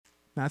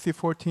Matthew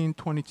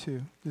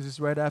 14:22. This is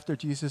right after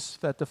Jesus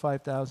fed the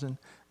 5,000.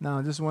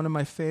 Now, this is one of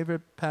my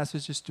favorite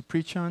passages to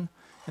preach on,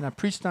 and I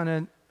preached on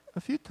it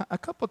a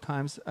couple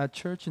times at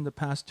church in the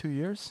past 2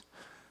 years.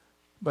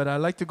 But I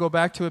like to go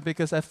back to it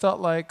because I felt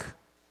like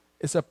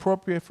it's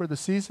appropriate for the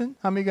season.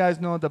 How many of you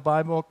guys know the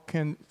Bible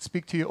can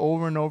speak to you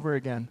over and over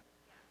again?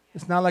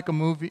 It's not like a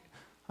movie.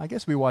 I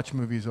guess we watch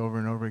movies over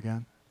and over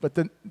again. But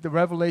the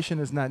revelation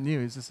is not new.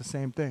 It's just the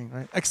same thing,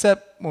 right?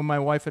 Except when my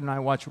wife and I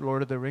watch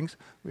Lord of the Rings,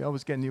 we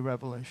always get new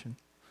revelation.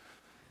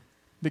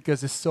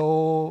 Because it's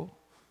so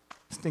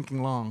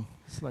stinking long.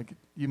 It's like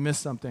you miss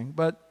something.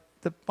 But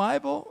the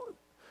Bible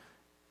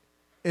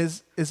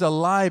is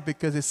alive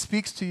because it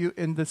speaks to you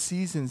in the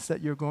seasons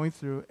that you're going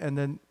through. And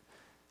then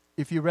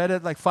if you read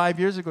it like 5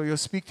 years ago, it'll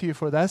speak to you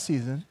for that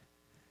season.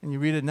 And you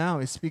read it now,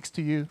 it speaks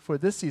to you for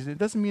this season. It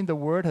doesn't mean the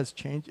word has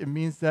changed. It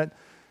means that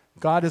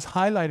God is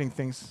highlighting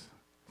things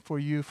for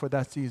you for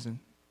that season.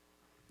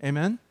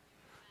 Amen?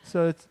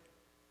 So,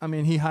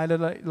 he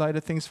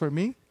highlighted things for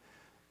me,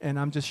 and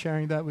I'm just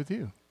sharing that with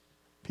you.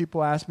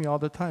 People ask me all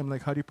the time,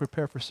 like, how do you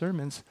prepare for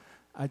sermons?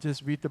 I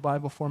just read the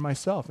Bible for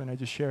myself, and I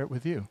just share it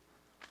with you.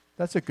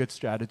 That's a good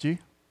strategy.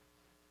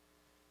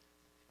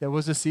 There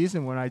was a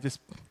season when I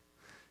just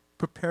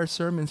prepare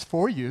sermons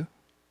for you,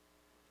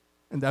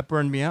 and that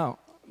burned me out.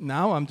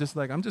 Now I'm just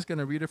going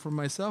to read it for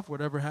myself.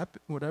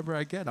 Whatever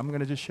I get, I'm going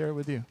to just share it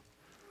with you.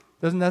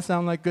 Doesn't that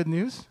sound like good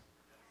news?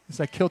 It's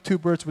like kill 2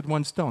 birds with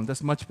 1 stone.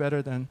 That's much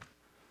better than...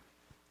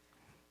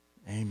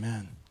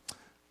 Amen.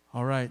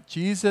 All right.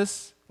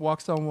 Jesus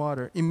walks on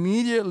water.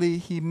 Immediately,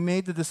 he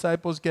made the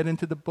disciples get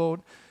into the boat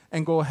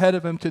and go ahead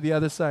of him to the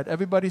other side.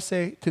 Everybody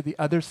say, to the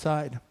other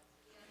side.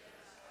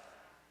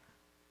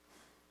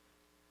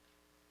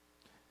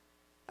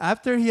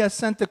 After he had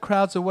sent the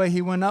crowds away,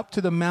 he went up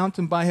to the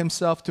mountain by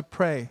himself to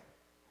pray.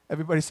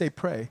 Everybody say,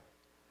 pray.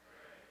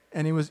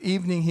 And it was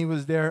evening, he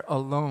was there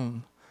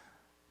alone.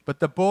 But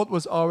the boat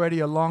was already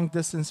a long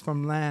distance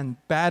from land,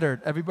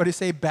 battered. Everybody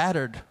say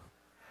battered.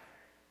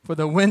 For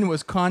the wind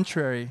was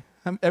contrary.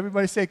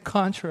 Everybody say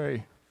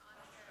contrary.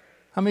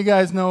 How many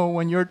guys know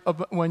when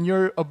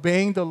you're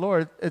obeying the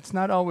Lord, it's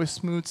not always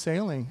smooth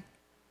sailing?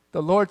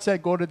 The Lord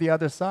said, go to the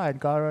other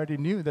side. God already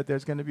knew that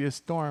there's going to be a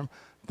storm.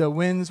 The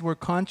winds were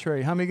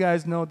contrary. How many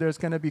guys know there's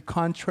going to be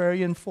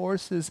contrarian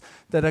forces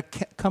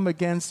that come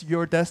against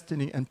your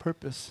destiny and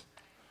purpose?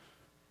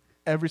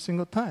 Every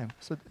single time.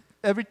 So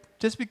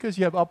just because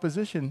you have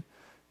opposition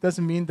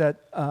doesn't mean that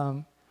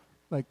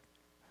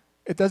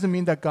it doesn't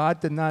mean that God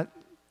did not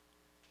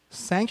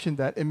sanction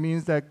that. It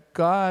means that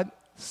God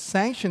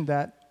sanctioned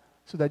that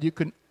so that you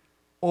can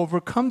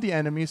overcome the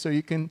enemy, so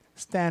you can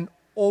stand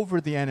over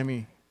the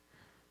enemy.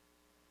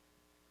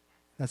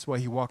 That's why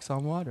he walks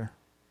on water.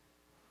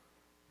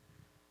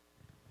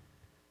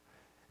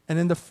 And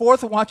in the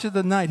 4th watch of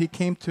the night, he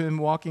came to him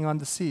walking on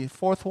the sea.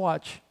 4th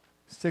watch,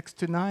 6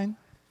 to 9.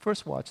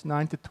 First watch,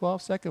 9 to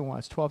 12, second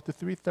watch, 12 to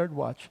 3, third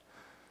watch,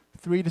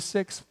 3 to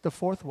 6, the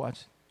 4th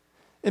watch.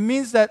 It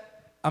means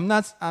that I'm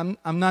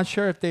not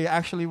sure if they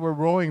actually were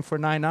rowing for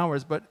 9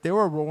 hours, but they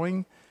were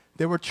rowing,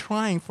 they were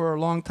trying for a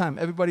long time.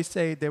 Everybody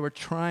say they were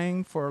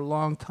trying for a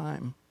long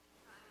time.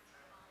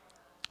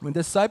 When the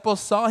disciples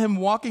saw him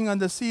walking on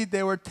the sea,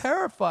 they were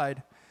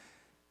terrified.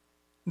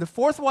 In the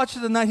 4th watch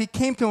of the night, he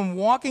came to him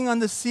walking on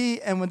the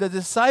sea, and when the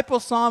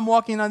disciples saw him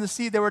walking on the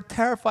sea, they were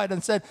terrified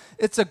and said,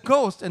 it's a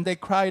ghost, and they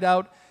cried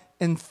out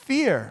in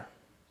fear.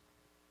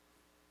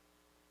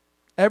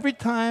 Every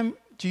time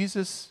you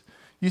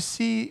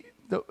see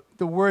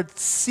the word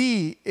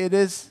sea, it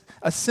is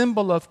a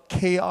symbol of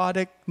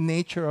chaotic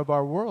nature of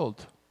our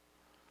world.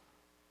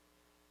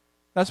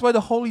 That's why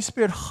the Holy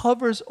Spirit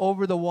hovers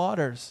over the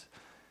waters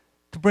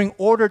to bring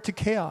order to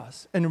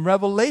chaos. And in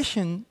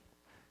Revelation,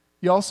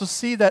 you also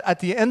see that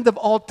at the end of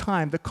all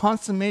time, the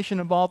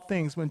consummation of all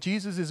things, when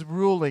Jesus is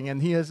ruling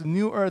and he has a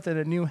new earth and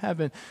a new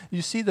heaven,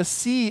 you see the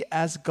sea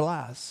as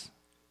glass.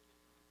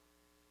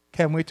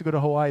 Can't wait to go to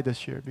Hawaii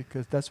this year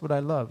because that's what I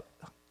love.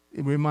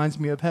 It reminds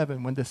me of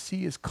heaven when the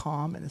sea is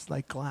calm and it's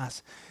like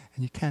glass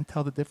and you can't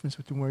tell the difference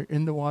between where you're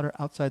in the water,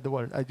 outside the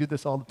water. I do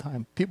this all the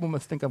time. People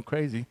must think I'm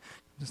crazy.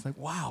 I'm just like,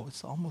 wow,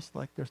 it's almost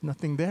like there's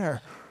nothing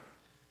there.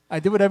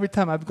 I do it every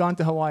time. I've gone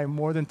to Hawaii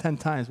more than 10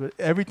 times, but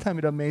every time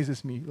it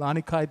amazes me.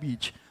 Lanikai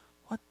Beach.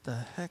 What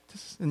the heck?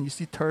 And you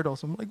see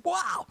turtles. I'm like,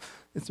 wow.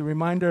 It's a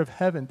reminder of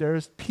heaven. There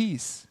is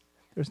peace.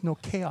 There's no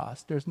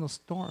chaos. There's no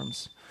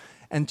storms.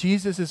 And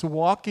Jesus is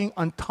walking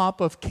on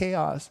top of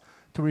chaos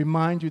to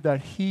remind you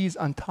that he's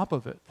on top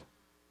of it.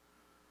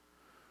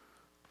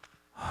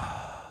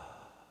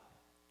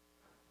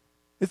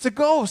 It's a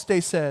ghost, they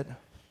said.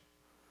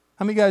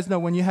 How many guys know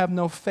when you have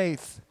no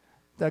faith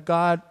that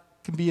God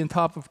can be on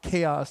top of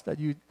chaos, that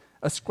you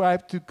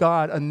ascribe to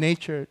God a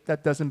nature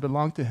that doesn't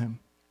belong to him?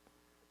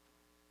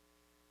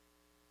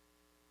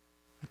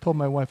 I told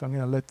my wife I'm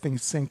going to let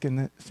things sink in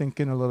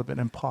a little bit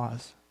and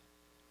pause.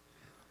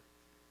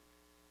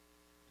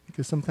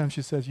 Because sometimes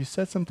she says, you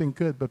said something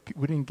good, but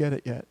we didn't get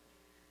it yet.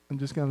 I'm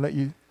just going to let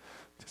you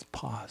just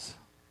pause.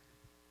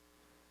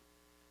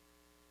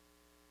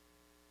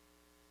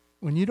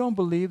 When you don't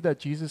believe that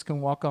Jesus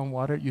can walk on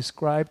water, you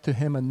ascribe to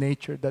him a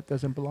nature that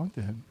doesn't belong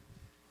to him.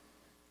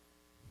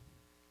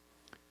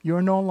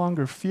 You're no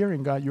longer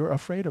fearing God, you're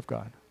afraid of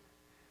God.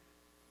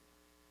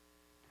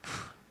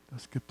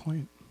 That's a good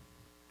point.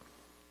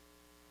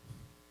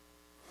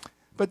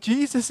 But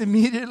Jesus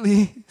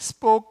immediately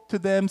spoke to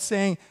them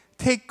saying,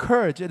 take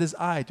courage, it is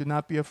I, do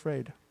not be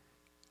afraid.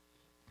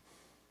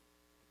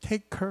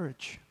 Take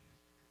courage.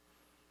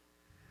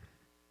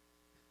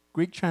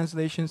 Greek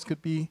translations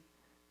could be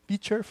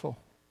cheerful.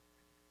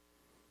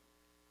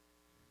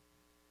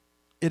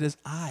 It is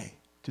I,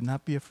 do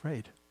not be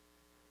afraid.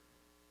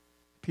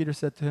 Peter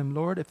said to him,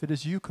 Lord, if it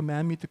is you,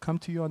 command me to come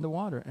to you on the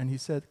water. And he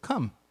said,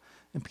 come.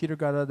 And Peter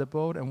got out of the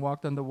boat and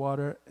walked on the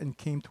water and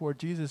came toward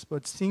Jesus.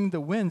 But seeing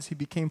the winds, he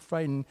became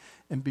frightened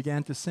and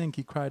began to sink.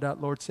 He cried out,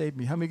 Lord, save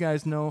me. How many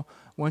guys know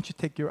once you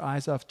take your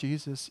eyes off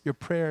Jesus, your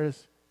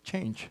prayers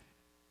change?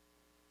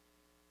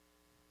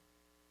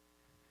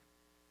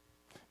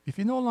 If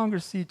you no longer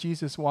see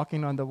Jesus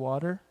walking on the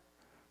water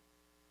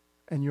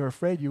and you're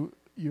afraid,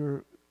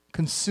 you're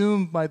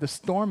consumed by the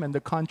storm and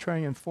the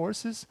contrarian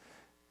forces,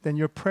 then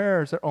your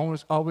prayers are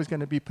almost always going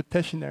to be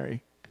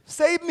petitionary.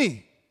 Save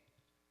me!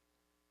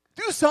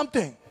 Do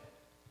something!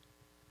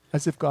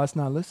 As if God's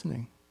not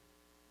listening.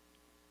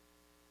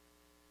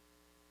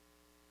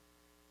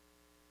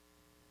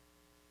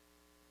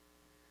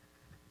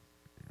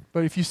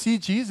 But if you see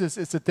Jesus,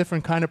 it's a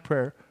different kind of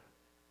prayer.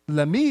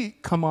 Let me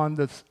come on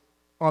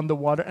the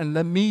water and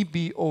let me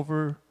be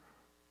over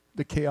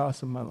the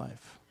chaos of my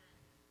life.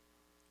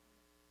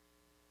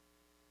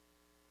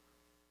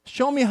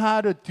 Show me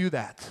how to do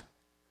that,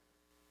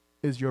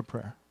 is your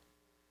prayer.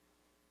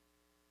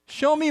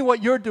 Show me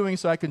what you're doing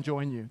so I can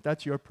join you.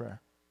 That's your prayer.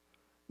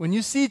 When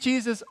you see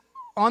Jesus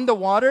on the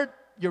water,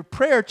 your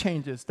prayer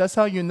changes. That's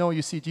how you know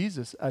you see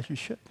Jesus, as you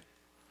should.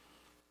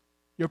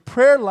 Your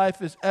prayer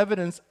life is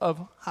evidence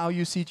of how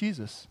you see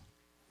Jesus.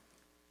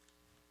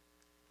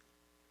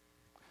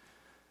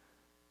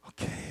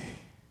 Okay.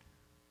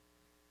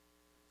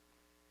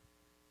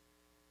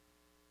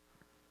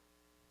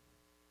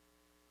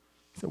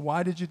 So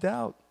why did you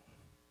doubt?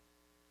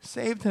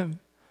 Saved him.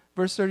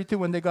 Verse 32,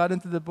 when they got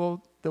into the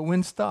boat, the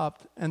wind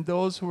stopped, and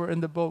those who were in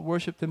the boat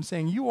worshipped him,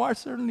 saying, you are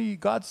certainly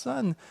God's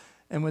son.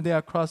 And when they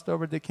had crossed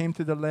over, they came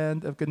to the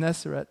land of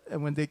Gennesaret.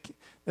 And when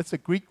that's a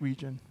Greek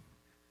region,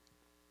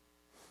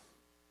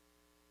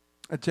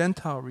 a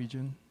Gentile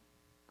region.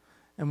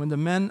 And when the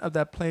men of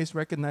that place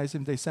recognized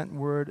him, they sent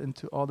word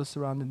into all the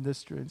surrounding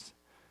districts,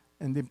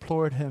 and they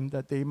implored him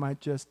that they might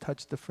just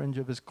touch the fringe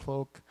of his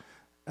cloak.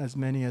 As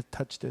many as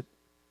touched it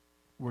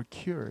were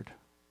cured.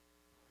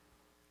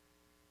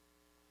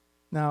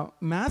 Now,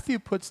 Matthew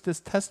puts this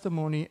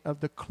testimony of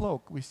the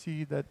cloak. We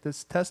see that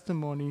this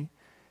testimony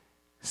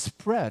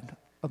spread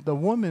of the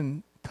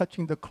woman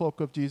touching the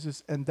cloak of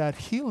Jesus, and that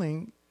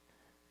healing,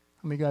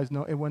 how many guys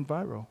know it went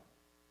viral?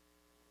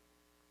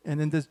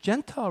 And in this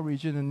Gentile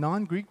region, a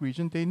non-Greek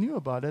region, they knew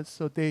about it,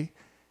 so they,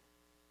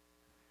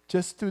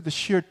 just through the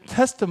sheer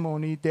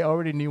testimony, they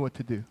already knew what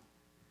to do.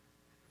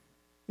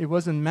 It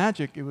wasn't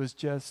magic, it was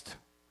just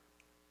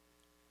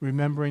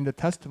remembering the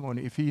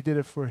testimony. If he did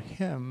it for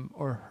him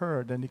or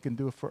her, then he can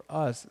do it for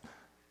us.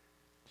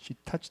 She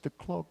touched the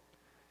cloak,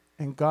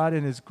 and God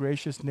in his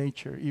gracious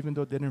nature, even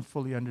though they didn't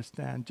fully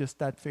understand, just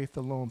that faith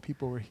alone,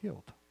 people were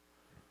healed.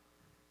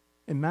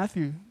 In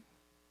Matthew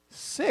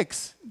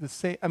 6,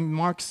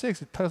 Mark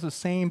 6, it tells the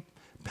same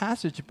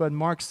passage, but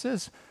Mark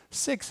 6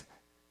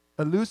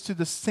 alludes to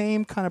the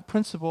same kind of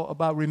principle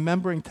about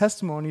remembering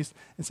testimonies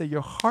and say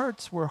your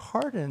hearts were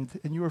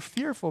hardened and you were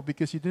fearful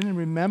because you didn't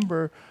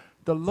remember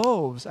the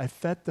loaves. I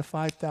fed the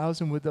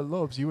 5,000 with the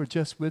loaves. You were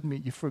just with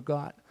me. You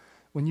forgot.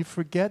 When you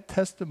forget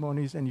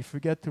testimonies and you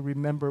forget to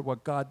remember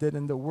what God did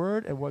in the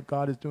Word and what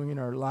God is doing in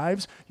our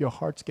lives, your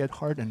hearts get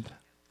hardened.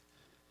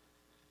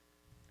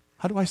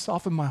 How do I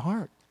soften my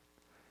heart?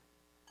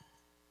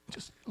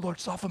 Just, Lord,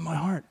 soften my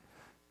heart.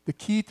 The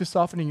key to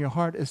softening your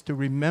heart is to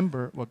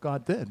remember what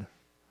God did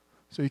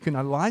so you can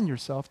align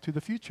yourself to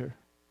the future.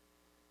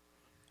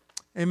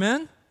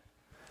 Amen?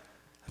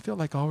 I feel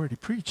like I already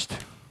preached.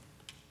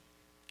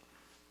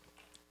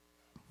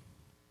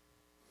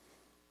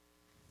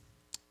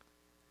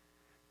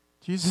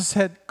 Jesus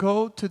said,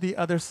 go to the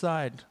other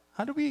side.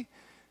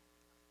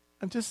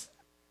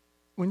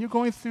 When you're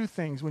going through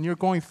things, when you're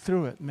going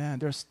through it, man,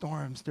 there's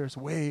storms, there's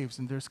waves,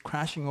 and there's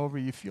crashing over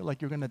you. You feel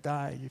like you're going to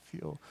die. You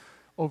feel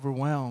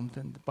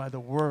overwhelmed by the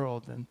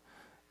world. And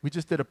we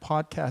just did a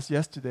podcast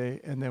yesterday,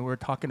 and then we were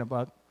talking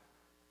about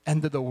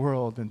end of the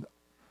world and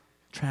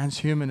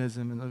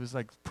transhumanism, and it was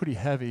like pretty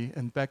heavy.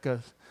 And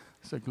Becca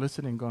was like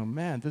listening, going,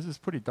 man, this is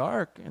pretty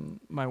dark. And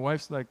my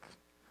wife's like,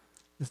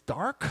 it's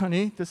dark,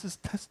 honey. This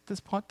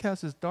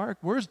podcast is dark.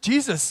 Where's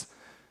Jesus?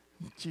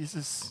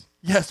 Jesus.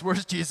 Yes,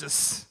 where's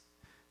Jesus?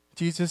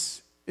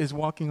 Jesus is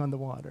walking on the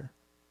water.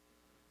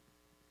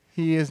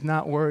 He is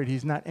not worried.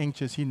 He's not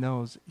anxious. He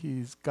knows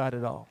he's got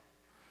it all.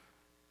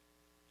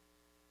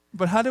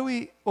 But how do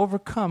we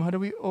overcome? How do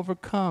we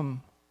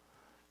overcome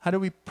How do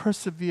we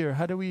persevere?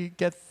 How do we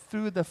get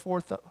through the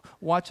fourth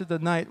watch of the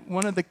night?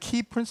 One of the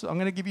key principles, I'm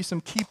going to give you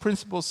some key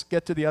principles to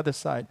get to the other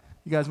side.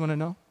 You guys want to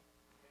know?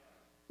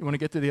 You want to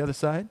get to the other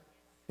side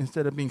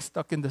instead of being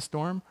stuck in the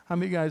storm? How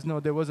many of you guys know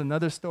there was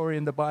another story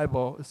in the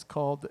Bible? It's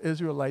called the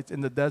Israelites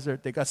in the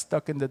desert. They got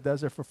stuck in the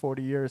desert for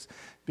 40 years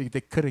because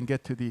they couldn't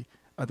get to the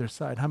other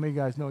side. How many of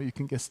you guys know you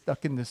can get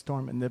stuck in the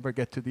storm and never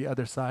get to the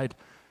other side?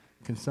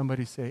 Can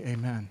somebody say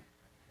amen?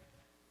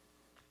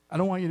 I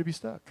don't want you to be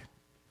stuck.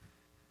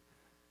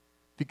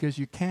 Because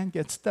you can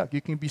get stuck.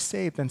 You can be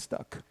saved and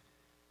stuck.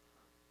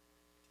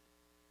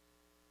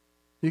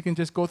 You can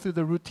just go through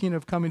the routine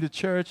of coming to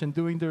church and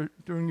doing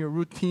your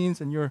routines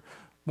and your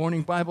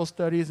morning Bible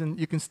studies, and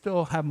you can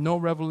still have no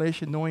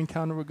revelation, no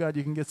encounter with God.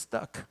 You can get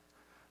stuck.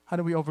 How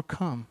do we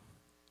overcome?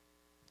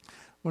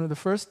 One of the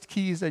first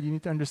keys that you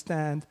need to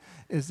understand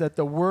is that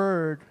the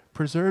Word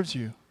preserves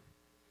you.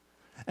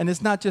 And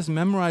it's not just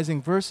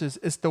memorizing verses,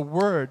 it's the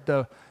Word.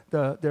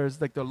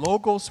 There's like the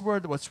Logos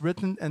word, what's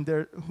written,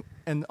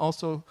 and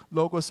also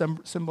Logos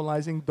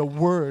symbolizing the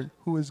Word,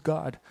 who is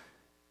God.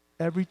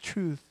 Every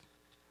truth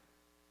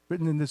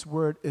written in this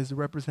word is a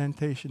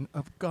representation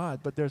of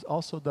God, but there's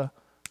also the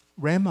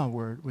Rhema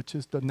word, which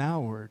is the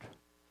now word.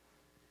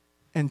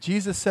 And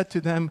Jesus said to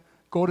them,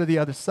 go to the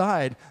other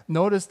side.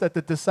 Notice that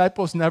the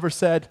disciples never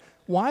said,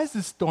 why is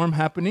this storm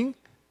happening?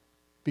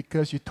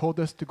 Because you told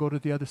us to go to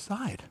the other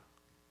side.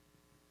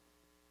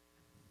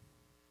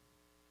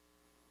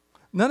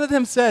 None of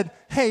them said,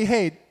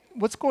 hey,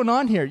 what's going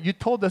on here? You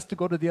told us to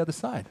go to the other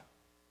side.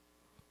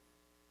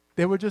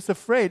 They were just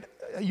afraid.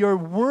 Your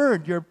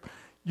word, your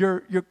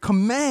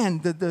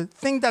command, the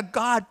thing that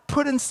God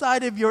put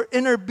inside of your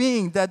inner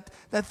being, that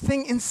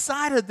thing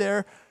inside of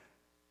there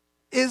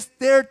is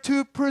there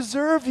to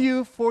preserve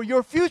you for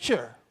your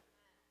future.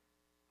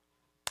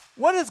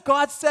 What has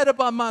God said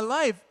about my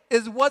life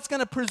is what's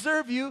going to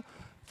preserve you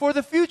for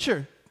the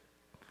future.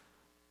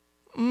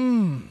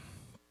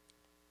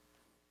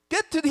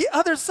 Get to the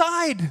other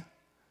side.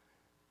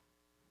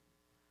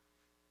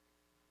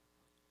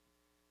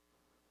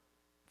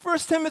 1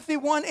 Timothy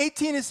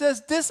 1:18, it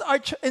says, this I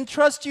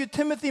entrust you,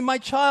 Timothy, my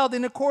child,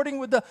 in according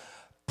with the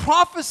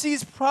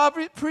prophecies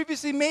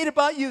previously made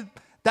about you,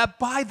 that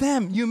by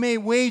them you may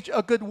wage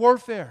a good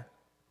warfare.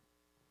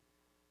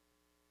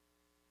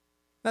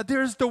 Now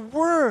there's the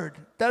Word,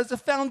 that is the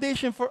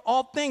foundation for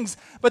all things,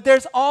 but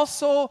there's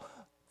also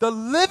the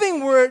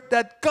living Word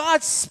that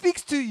God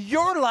speaks to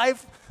your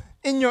life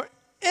in your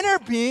inner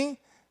being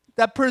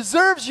that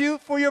preserves you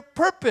for your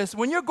purpose.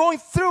 When you're going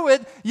through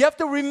it, you have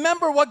to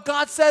remember what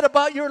God said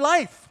about your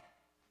life.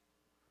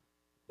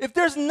 If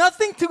there's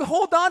nothing to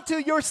hold on to,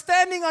 you're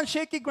standing on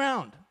shaky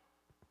ground.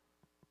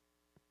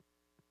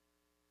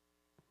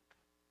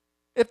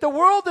 If the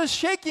world is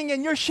shaking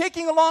and you're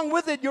shaking along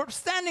with it, you're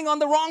standing on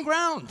the wrong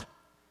ground.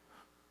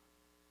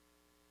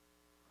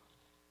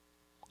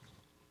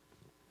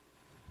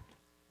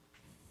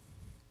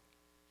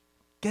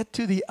 Get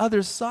to the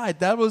other side.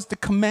 That was the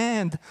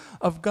command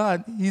of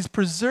God. He's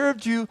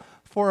preserved you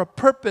for a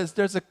purpose.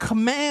 There's a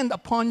command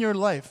upon your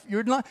life.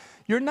 You're not,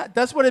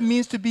 that's what it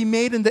means to be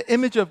made in the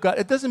image of God.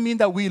 It doesn't mean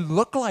that we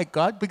look like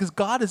God, because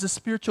God is a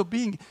spiritual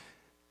being.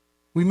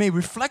 We may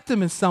reflect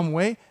Him in some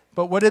way,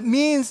 but what it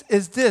means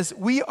is this: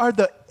 we are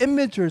the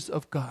imagers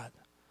of God.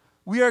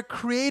 We are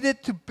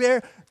created to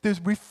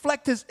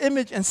reflect His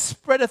image and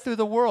spread it through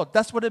the world.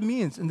 That's what it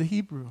means in the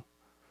Hebrew.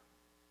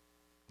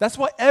 That's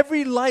why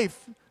every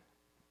life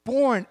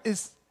born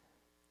is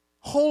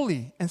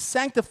holy and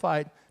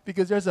sanctified,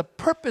 because there's a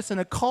purpose and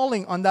a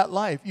calling on that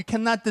life. You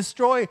cannot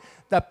destroy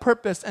that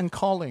purpose and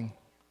calling.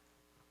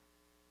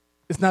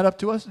 It's not up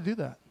to us to do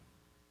that.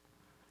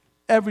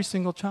 Every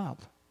single child.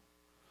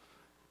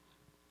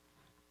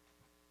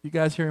 You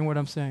guys hearing what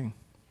I'm saying?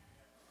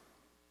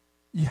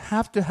 You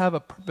have to have a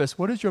purpose.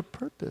 What is your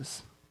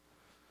purpose?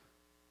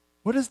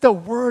 What is the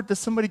word that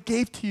somebody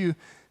gave to you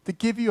to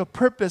give you a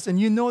purpose, and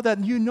you know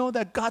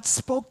that God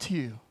spoke to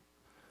you?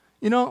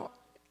 You know,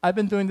 I've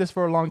been doing this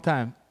for a long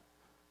time.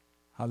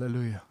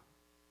 Hallelujah.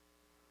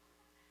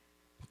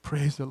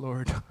 Praise the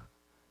Lord.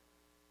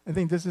 I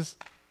think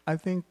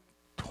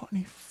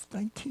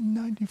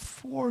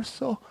 1994,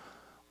 so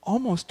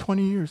almost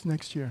 20 years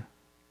next year.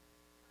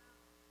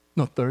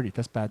 No, 30,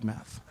 that's bad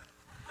math.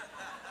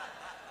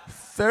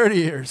 30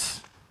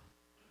 years.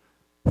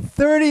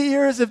 30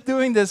 years of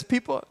doing this,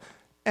 people.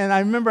 And I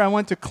remember I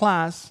went to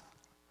class.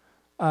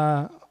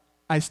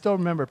 I still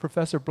remember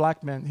Professor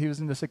Blackman. He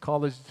was in the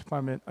psychology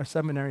department. Our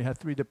seminary had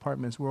 3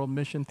 departments: world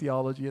mission,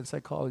 theology, and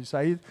psychology.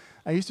 So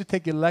I used to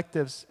take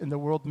electives in the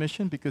world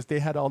mission because they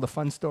had all the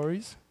fun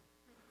stories.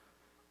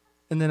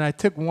 And then I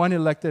took one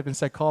elective in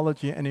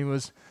psychology, and it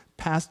was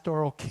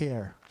pastoral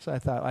care. So I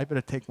thought, I better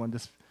take one.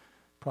 This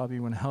probably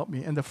wouldn't help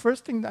me. And the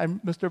first thing that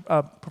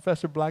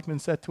Professor Blackman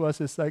said to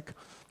us is like,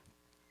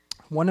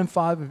 1 in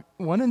 5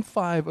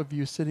 of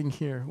you sitting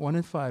here, 1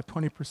 in 5,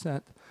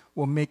 20%,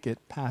 will make it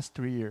past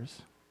 3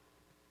 years.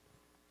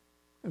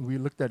 And we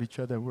looked at each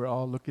other. We're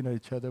all looking at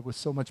each other with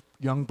so much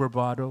young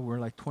bravado. We're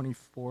like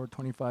 24,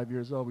 25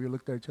 years old. We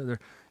looked at each other.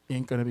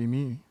 Ain't going to be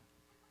me.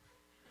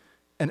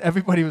 And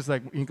everybody was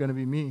like, you're going to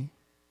be me.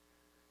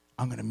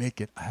 I'm going to make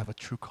it. I have a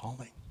true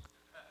calling.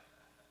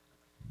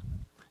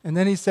 And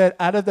then he said,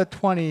 out of the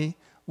 20,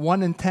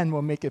 1 in 10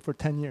 will make it for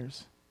 10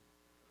 years.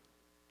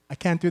 I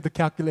can't do the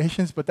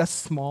calculations, but that's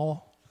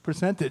small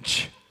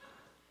percentage.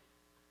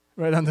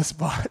 Right on the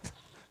spot.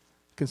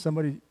 Can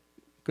somebody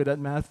good at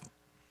math?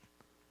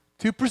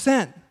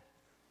 2%.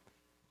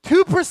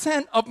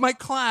 2% of my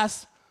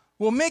class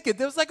will make it.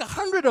 There was like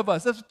 100 of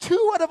us. That's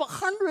 2 out of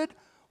 100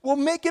 will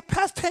make it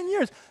past 10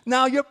 years.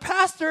 Now, your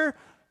pastor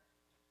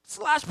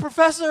 /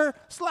 professor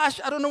 /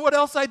 I don't know what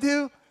else I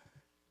do,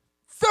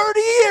 30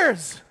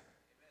 years.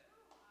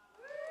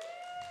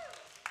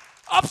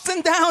 Ups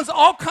and downs,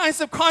 all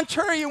kinds of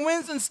contrary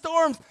winds and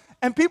storms.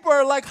 And people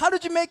are like, how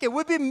did you make it?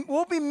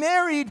 We'll be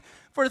married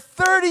for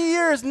 30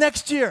 years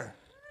next year.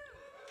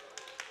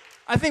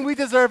 I think we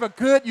deserve a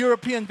good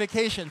European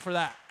vacation for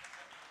that.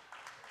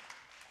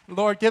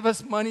 Lord, give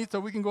us money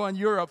so we can go on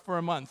Europe for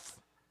a month.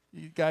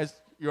 You guys,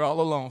 you're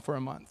all alone for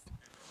a month.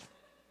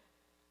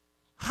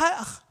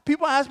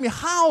 People ask me,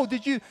 how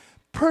did you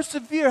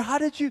persevere? How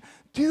did you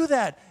do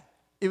that?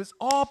 It was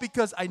all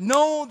because I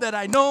know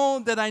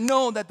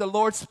that the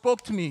Lord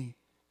spoke to me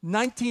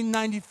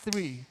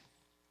 1993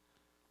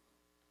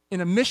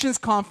 in a missions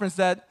conference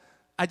that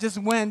I just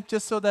went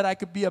just so that I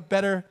could be a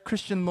better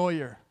Christian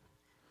lawyer.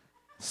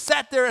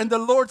 Sat there and the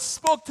Lord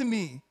spoke to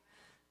me,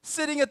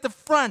 sitting at the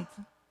front,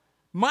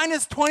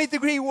 minus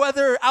 20-degree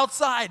weather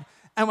outside.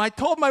 And I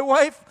told my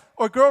wife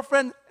or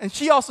girlfriend, and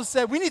she also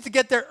said, we need to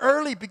get there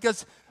early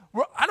because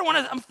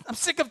I'm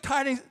sick of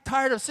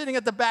tired of sitting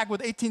at the back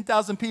with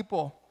 18,000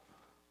 people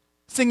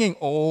singing,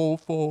 oh,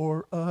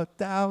 for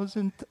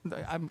 1,000.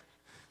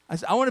 I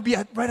said, I want to be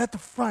right at the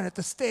front, at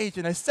the stage.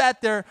 And I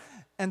sat there,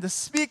 and the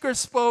speaker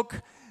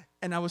spoke,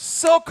 and I was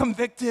so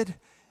convicted.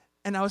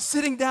 And I was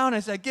sitting down, and I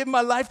said, I give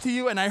my life to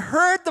you. And I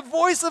heard the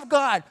voice of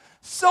God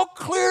so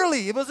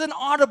clearly. It wasn't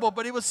audible,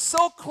 but it was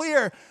so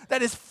clear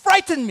that it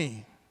frightened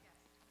me.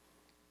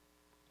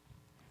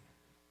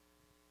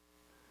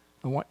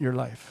 I want your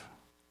life.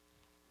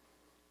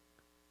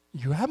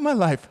 You have my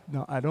life.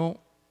 No, I don't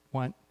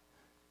want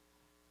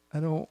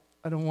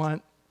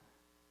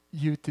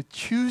you to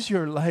choose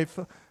your life.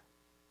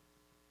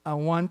 I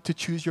want to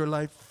choose your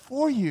life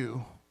for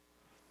you.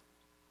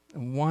 I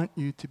want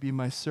you to be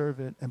my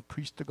servant and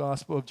preach the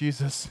gospel of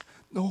Jesus.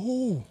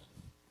 No.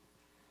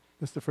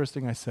 That's the first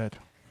thing I said.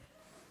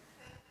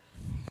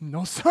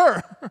 No,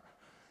 sir.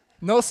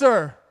 No,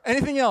 sir.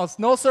 Anything else?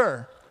 No,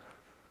 sir.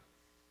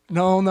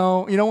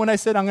 No. You know when I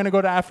said I'm going to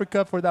go to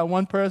Africa for that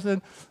one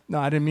person? No,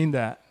 I didn't mean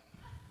that.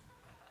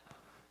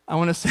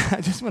 I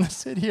just want to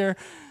sit here.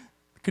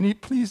 Can you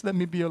please let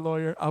me be a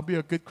lawyer? I'll be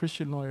a good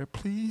Christian lawyer.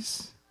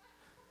 Please.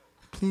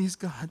 Please,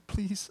 God,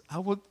 please. I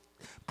will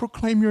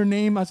proclaim your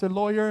name as a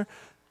lawyer,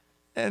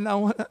 and I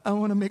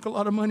want to make a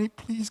lot of money.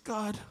 Please,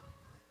 God.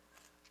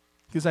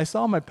 Because I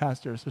saw my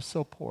pastors, they're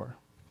so poor.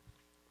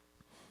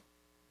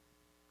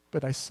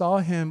 But I saw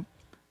him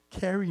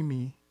carry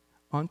me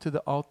onto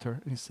the altar,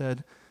 and he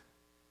said,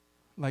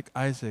 like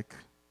Isaac,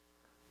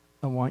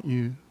 I want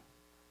you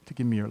to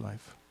give me your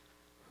life,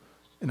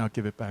 and I'll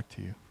give it back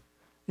to you.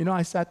 You know,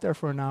 I sat there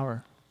for an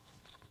hour.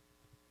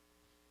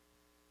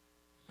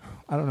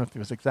 I don't know if it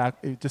was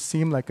it just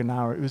seemed like an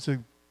hour. It was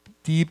a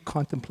deep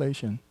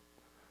contemplation.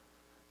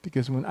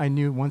 Because when I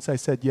knew once I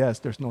said yes,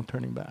 there's no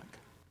turning back.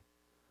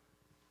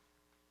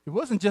 It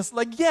wasn't just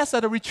like, yes,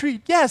 at a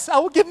retreat. Yes, I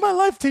will give my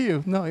life to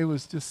you. No, it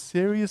was just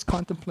serious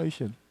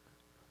contemplation.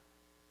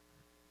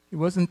 It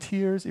wasn't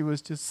tears. It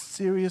was just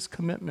serious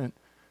commitment.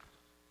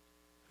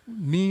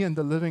 Me and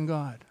the living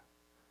God.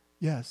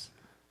 Yes.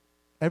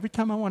 Every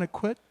time I want to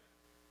quit,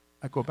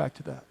 I go back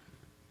to that.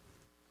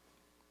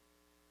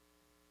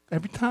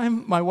 Every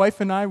time my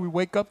wife and we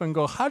wake up and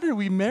go, how did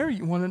we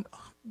marry?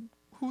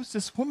 Who's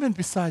this woman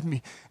beside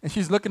me? And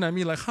she's looking at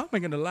me like, how am I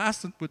going to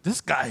last with this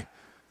guy?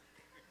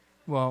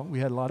 Well, we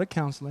had a lot of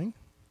counseling.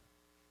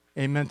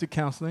 Amen to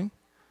counseling.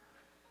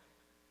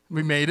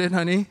 We made it,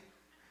 honey.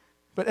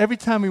 But every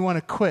time we want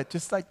to quit,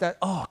 just like that,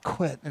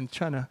 quit, and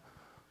trying to,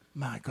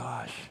 my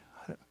gosh.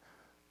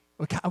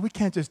 We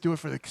can't just do it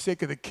for the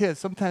sake of the kids.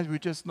 Sometimes we're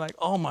just like,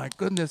 oh my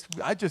goodness,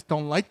 I just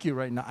don't like you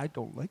right now. I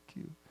don't like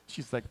you.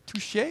 She's like,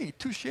 touche.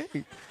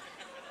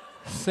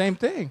 Same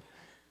thing.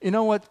 You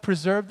know what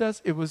preserved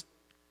us? It was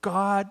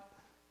God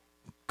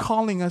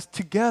calling us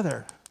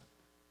together.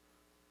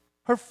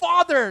 Her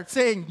father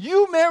saying,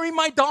 you marry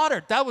my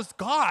daughter. That was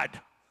God.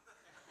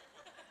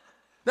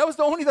 That was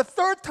only the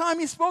third time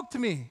he spoke to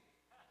me.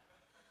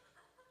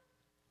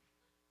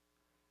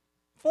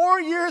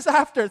 4 years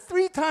after,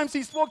 3 times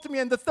he spoke to me,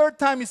 and the third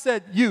time he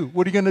said,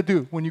 what are you going to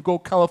do when you go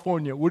to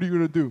California? What are you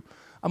going to do?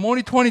 I'm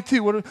only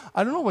 22.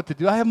 I don't know what to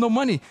do. I have no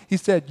money. He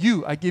said,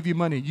 I give you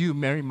money. You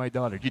marry my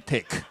daughter. You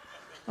take.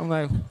 I'm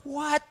like,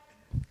 what?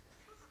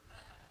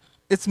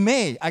 It's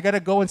May. I got to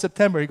go in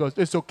September. He goes,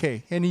 it's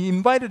okay. And he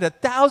invited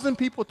 1,000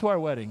 people to our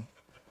wedding.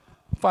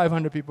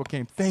 500 people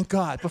came. Thank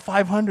God. But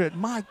 500,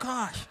 my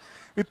gosh.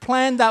 We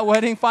planned that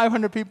wedding,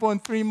 500 people in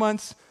 3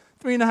 months,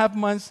 3.5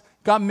 months.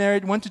 got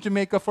married, went to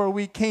Jamaica for a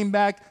week, came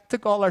back,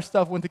 took all our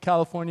stuff, went to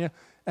California,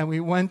 and we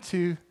went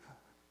to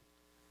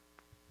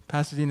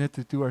Pasadena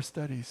to do our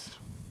studies.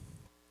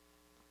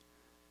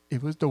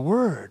 It was the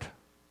Word.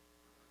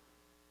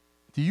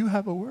 Do you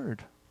have a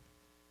Word?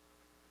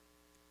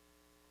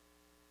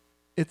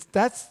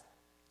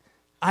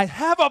 I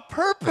have a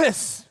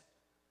purpose.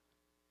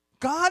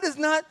 God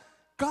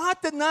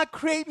did not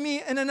create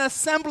me in an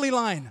assembly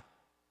line.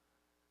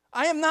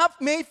 I am not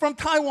made from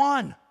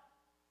Taiwan.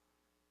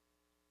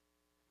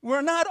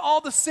 We're not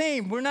all the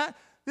same.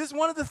 This is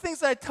one of the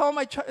things that I tell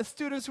my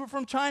students who are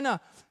from China.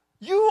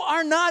 You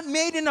are not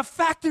made in a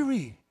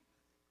factory.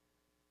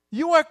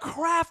 You are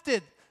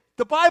crafted.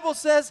 The Bible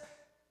says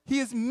He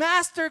is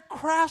master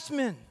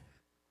craftsman.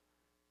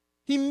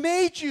 He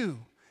made you.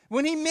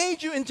 When He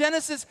made you in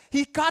Genesis,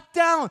 He got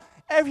down.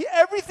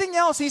 Everything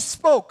else He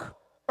spoke.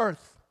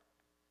 Earth,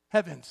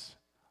 heavens,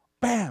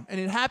 bam, and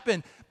it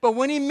happened. But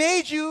when He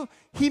made you.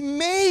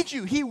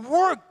 He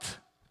worked.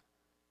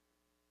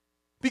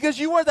 Because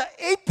you are the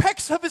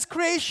apex of His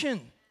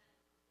creation.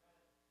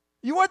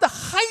 You are the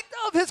height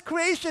of His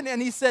creation. And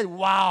He said,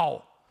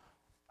 wow,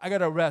 I got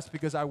to rest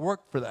because I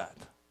worked for that.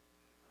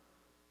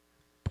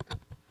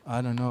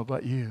 I don't know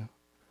about you.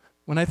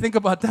 When I think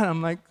about that,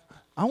 I'm like,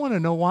 I want to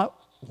know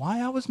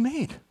why I was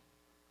made.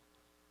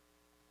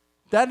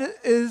 That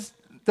is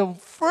the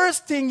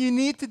first thing you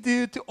need to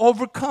do to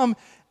overcome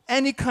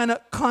any kind of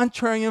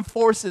contrarian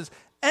forces.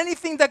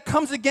 Anything that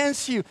comes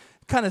against you,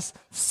 kind of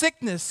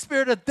sickness,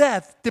 spirit of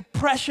death,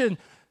 depression,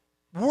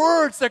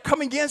 words that come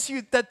against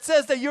you that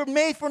says that you're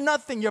made for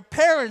nothing, your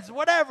parents,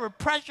 whatever,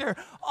 pressure,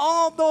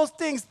 all those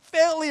things,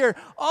 failure,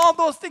 all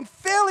those things.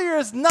 Failure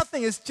is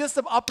nothing. It's just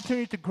an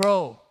opportunity to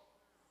grow.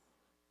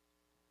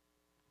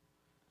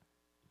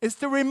 It's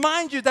to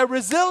remind you that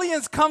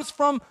resilience comes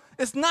from,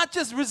 it's not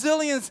just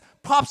resilience,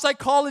 pop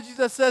psychology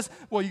that says,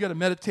 well, you got to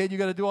meditate, you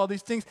got to do all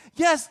these things.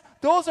 Yes,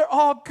 those are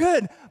all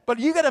good, but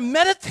you got to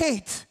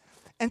meditate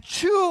and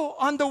chew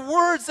on the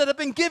words that have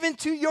been given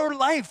to your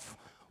life.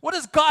 What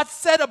has God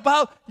said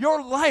about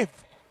your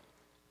life?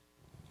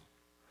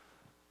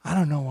 I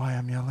don't know why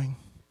I'm yelling.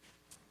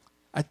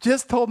 I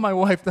just told my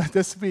wife that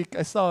this week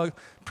I saw a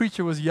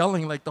preacher was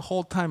yelling like the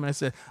whole time, and I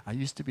said, I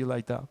used to be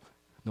like that.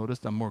 Notice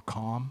I'm more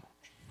calm.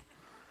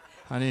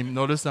 Honey,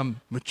 notice I'm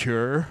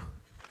mature.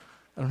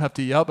 I don't have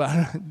to yell,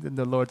 but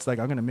the Lord's like,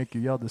 I'm going to make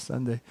you yell this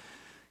Sunday.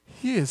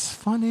 He is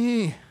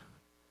funny.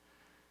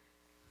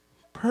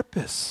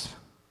 Purpose.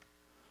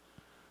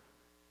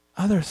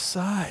 Other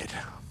side.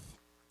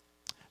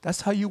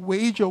 That's how you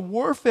wage your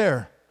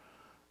warfare.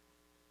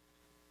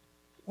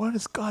 What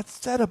has God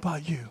said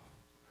about you?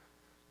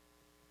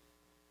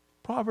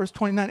 Proverbs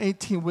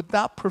 29:18,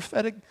 without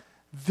prophetic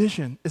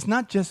vision, it's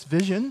not just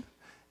vision,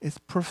 it's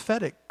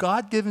prophetic.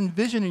 God-given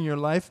vision in your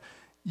life,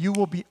 you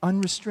will be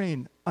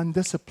unrestrained,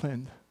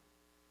 undisciplined.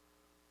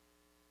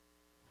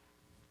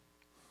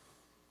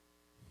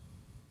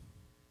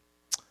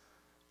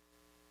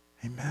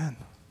 Amen.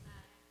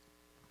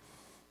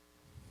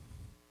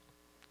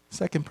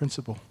 Second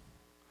principle.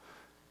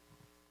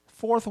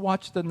 Fourth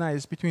watch of the night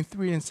is between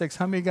 3 and 6.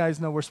 How many guys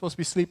know we're supposed to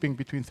be sleeping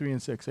between 3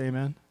 and 6?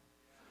 Amen.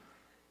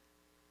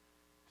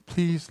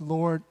 Please,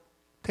 Lord,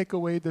 take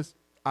away this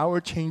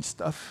hour change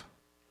stuff.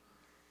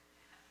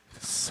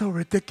 It's so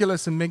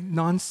ridiculous and make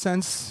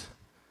nonsense.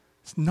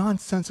 It's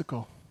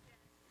nonsensical.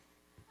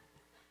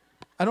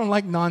 I don't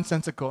like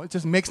nonsensical. It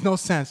just makes no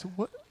sense.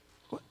 What?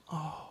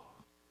 Oh.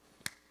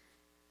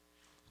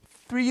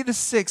 3 to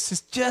 6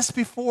 is just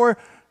before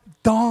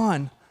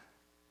dawn.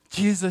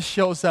 Jesus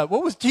shows up.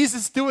 What was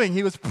Jesus doing?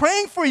 He was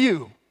praying for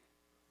you.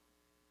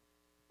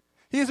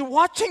 He is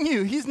watching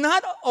you. He's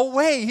not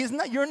away.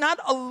 You're not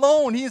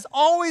alone. He is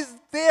always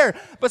there.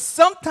 But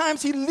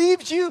sometimes He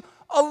leaves you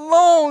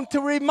alone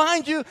to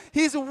remind you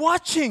He's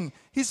watching.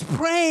 He's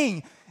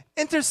praying,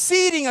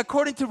 interceding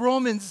according to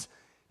Romans.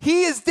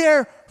 He is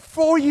there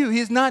for you.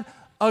 He is not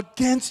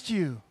against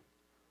you.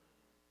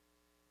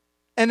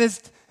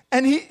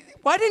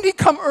 Why didn't He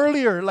come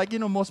earlier? Like,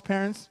 most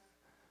parents,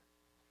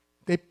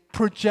 they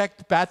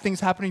project bad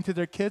things happening to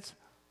their kids.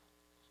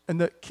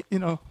 And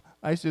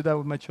I used to do that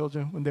with my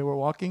children when they were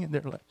walking, and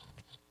they're like,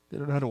 they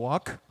don't know how to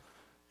walk.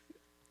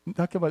 I'm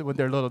talking about when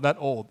they're little, not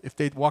old. If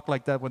they walk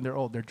like that when they're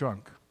old, they're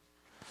drunk.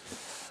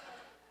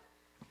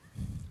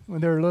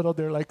 When they're little,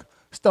 they're like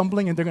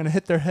stumbling and they're going to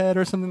hit their head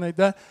or something like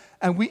that.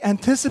 And we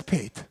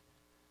anticipate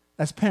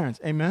as parents.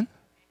 Amen?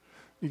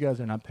 You guys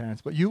are not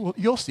parents, but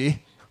you'll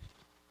see.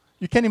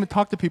 You can't even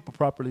talk to people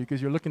properly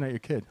because you're looking at your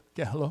kid.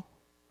 Yeah, hello?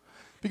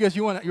 Because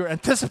you're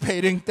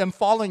anticipating them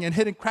falling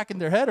and cracking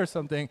their head or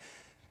something.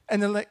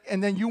 And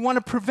then you want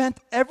to prevent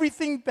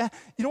everything bad.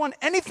 You don't want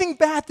anything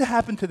bad to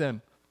happen to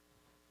them.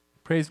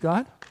 Praise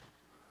God.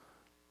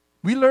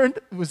 We learned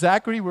with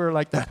Zachary, we were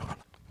like that.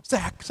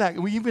 Zach.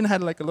 We even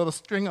had like a little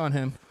string on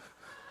him.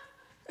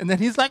 And then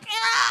he's like,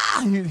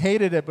 ah! He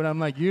hated it, but I'm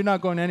like, you're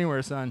not going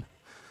anywhere, son.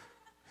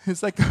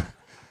 It's like,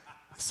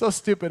 so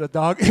stupid, a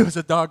dog. It was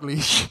a dog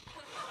leash.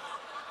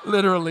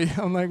 Literally.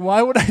 I'm like,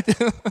 why would I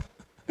do?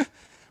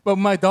 But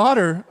my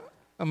daughter,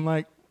 I'm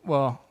like,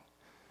 well,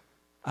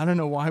 I don't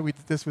know why we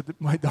did this with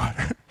my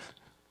daughter.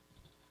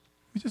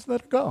 We just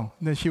let her go.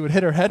 And then she would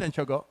hit her head and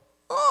she'll go,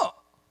 oh.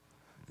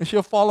 And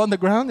she'll fall on the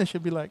ground and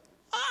she'll be like,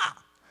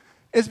 ah.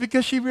 It's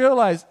because she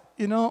realized,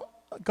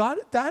 God,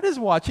 Dad is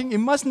watching. It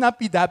must not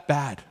be that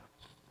bad.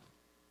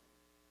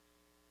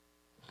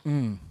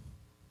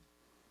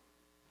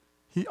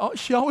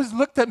 She always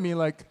looked at me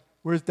like,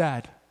 where's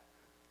Dad?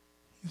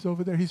 He's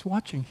over there. He's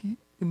watching.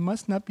 It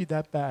must not be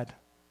that bad.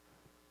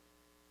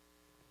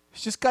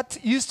 She just got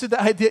used to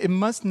the idea it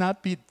must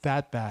not be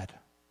that bad.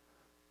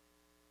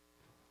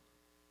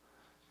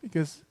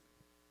 Because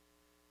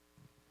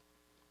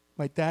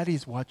my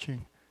daddy's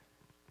watching.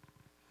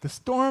 The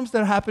storms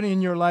that are happening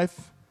in your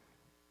life,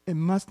 it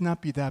must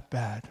not be that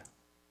bad.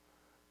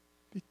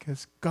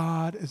 Because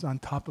God is on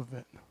top of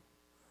it.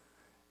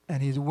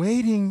 And He's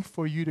waiting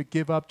for you to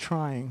give up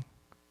trying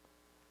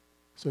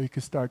so you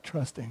can start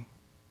trusting.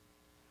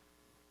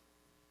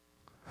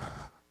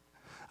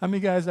 How many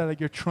guys are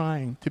like, you're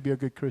trying to be a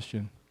good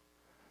Christian?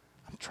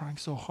 I'm trying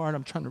so hard.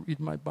 I'm trying to read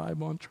my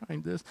Bible. I'm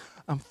trying this.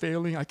 I'm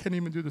failing. I can't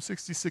even do the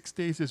 66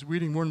 days just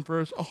reading one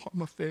verse. Oh,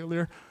 I'm a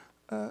failure.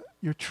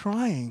 You're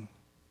trying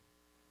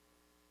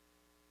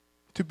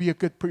to be a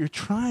good person. You're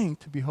trying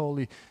to be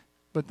holy.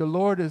 But the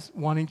Lord is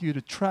wanting you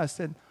to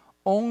trust. And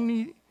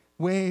only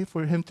way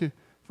for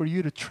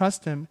you to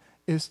trust Him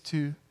is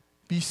to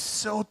be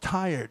so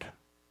tired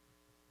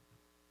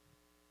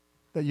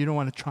that you don't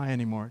want to try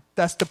anymore.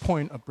 That's the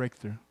point of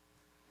breakthrough.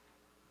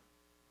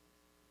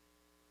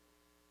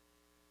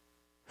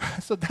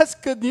 So that's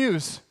good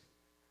news.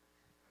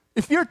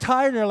 If you're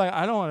tired and you're like,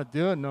 I don't want to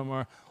do it no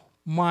more,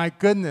 my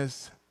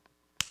goodness,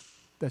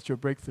 that's your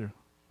breakthrough.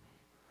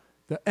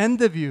 The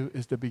end of you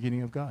is the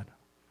beginning of God.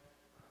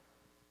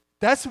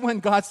 That's when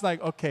God's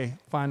like, okay,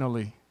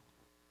 finally,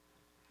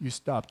 you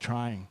stop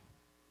trying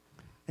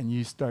and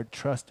you start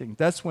trusting.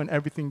 That's when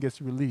everything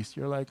gets released.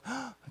 You're like,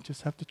 I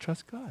just have to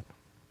trust God.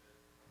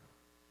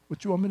 What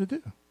do you want me to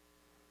do?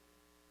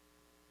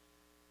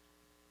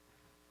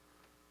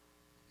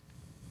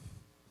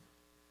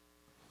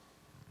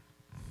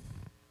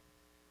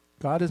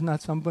 God is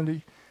not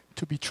somebody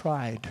to be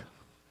tried.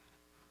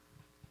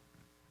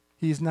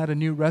 He is not a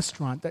new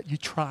restaurant that you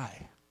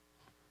try.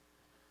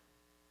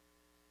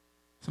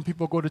 Some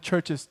people go to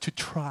churches to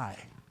try.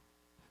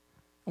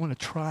 I want to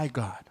try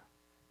God.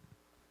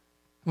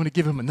 I want to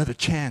give Him another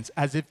chance,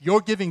 as if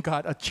you're giving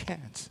God a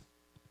chance.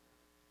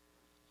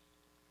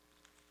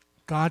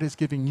 God is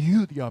giving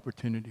you the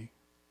opportunity.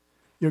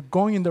 You're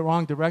going in the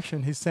wrong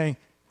direction. He's saying,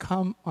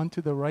 come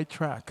onto the right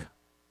track.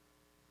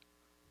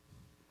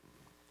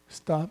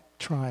 Stop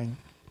trying.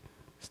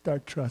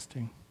 Start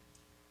trusting.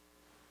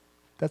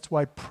 That's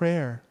why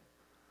prayer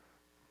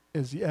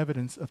is the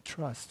evidence of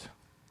trust.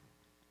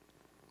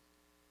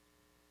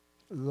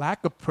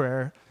 Lack of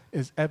prayer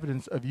is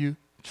evidence of you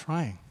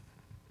trying.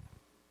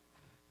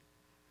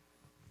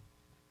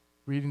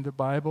 Reading the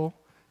Bible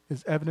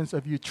is evidence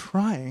of you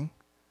trying,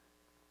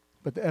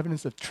 but the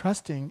evidence of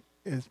trusting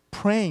is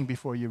praying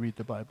before you read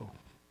the Bible.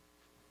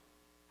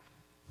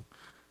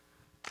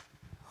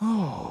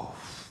 Oh.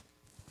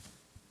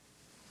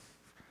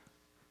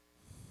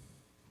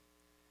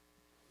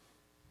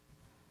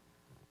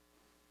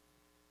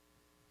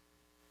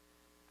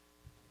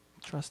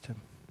 Trust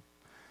Him.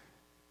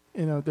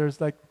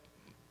 There's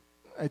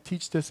I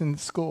teach this in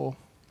school.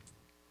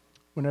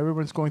 When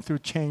everyone's going through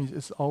change,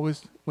 it's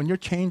always, when you're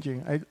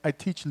changing, I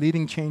teach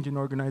leading change in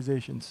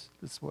organizations.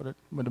 That's one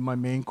of my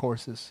main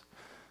courses.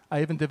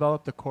 I even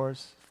developed a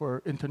course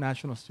for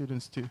international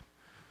students to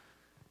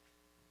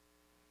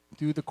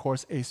do the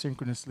course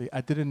asynchronously.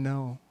 I didn't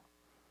know.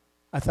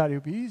 I thought it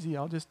would be easy.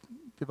 I'll just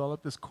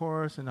develop this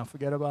course and I'll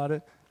forget about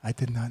it. I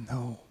did not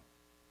know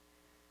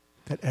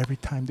that every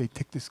time they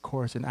take this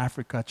course in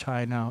Africa,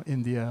 China,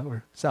 India,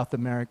 or South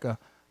America,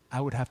 I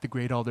would have to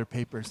grade all their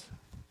papers.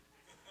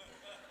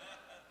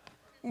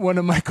 One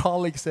of my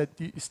colleagues said,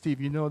 Steve,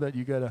 you know that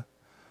you gotta,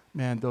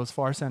 man, those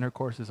Far Center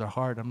courses are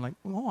hard. I'm like,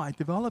 oh, I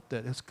developed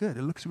it. It's good.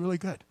 It looks really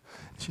good.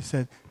 She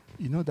said,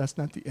 that's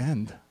not the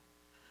end.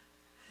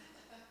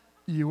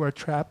 You are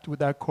trapped with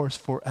that course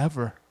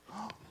forever.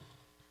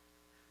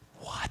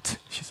 What?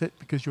 She said,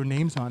 because your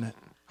name's on it.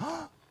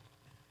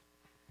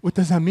 What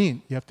does that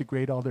mean? You have to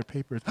grade all their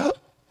papers.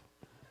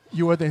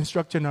 You are the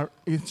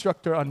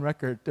instructor on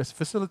record. There's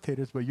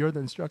facilitators, but you're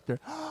the instructor.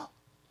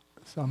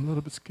 So I'm a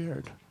little bit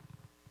scared.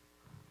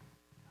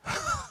 I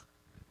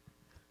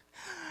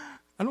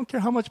don't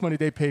care how much money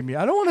they pay me.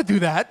 I don't want to do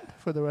that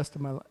for the rest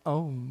of my life.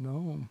 Oh,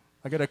 no.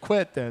 I got to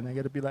quit then. I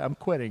got to be like, I'm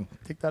quitting.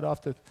 Take that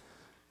off the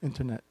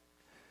internet.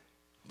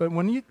 But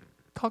when you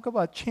talk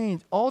about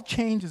change, all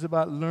change is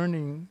about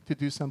learning to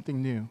do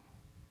something new.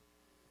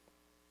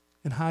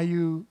 And how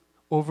you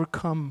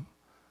overcome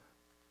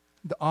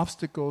the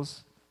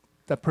obstacles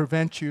that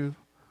prevent you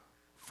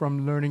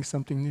from learning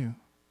something new.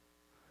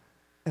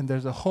 And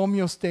there's a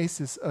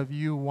homeostasis of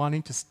you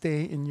wanting to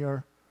stay in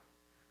your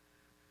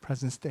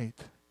present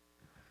state,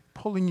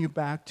 pulling you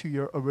back to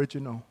your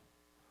original.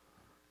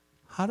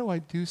 How do I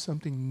do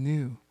something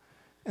new?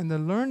 And the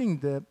learning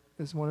dip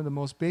is one of the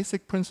most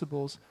basic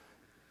principles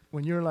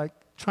when you're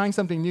trying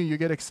something new, you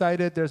get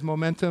excited, there's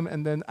momentum,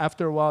 and then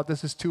after a while,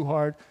 this is too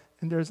hard,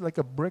 and there's like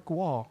a brick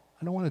wall.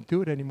 I don't want to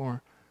do it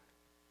anymore.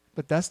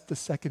 But that's the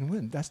second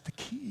wind. That's the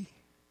key.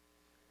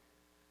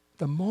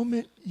 The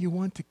moment you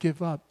want to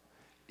give up,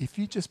 if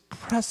you just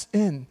press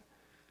in,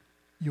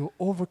 you'll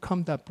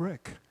overcome that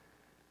brick.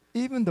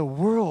 Even the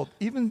world,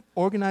 even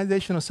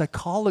organizational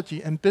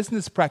psychology and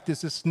business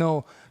practices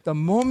know the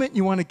moment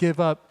you want to give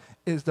up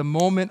is the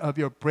moment of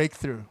your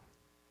breakthrough.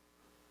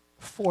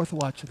 Fourth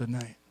watch of the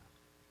night.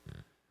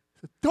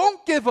 So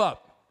don't give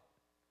up.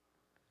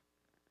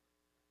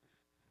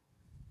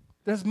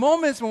 There's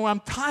moments when I'm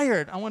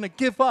tired. I want to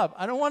give up.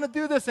 I don't want to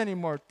do this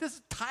anymore. This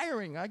is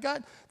tiring. I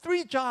got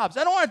 3 jobs.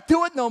 I don't want to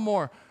do it no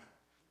more.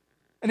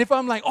 And if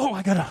I'm like, oh,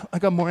 I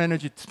got more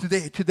energy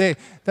today,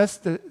 that's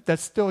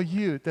still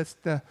you. It's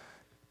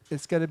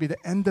got to be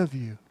the end of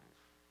you.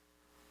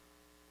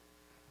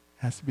 It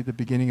has to be the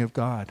beginning of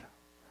God.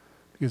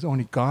 Because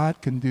only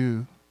God can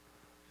do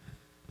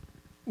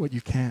what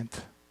you can't.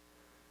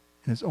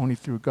 And it's only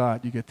through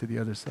God you get to the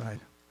other side.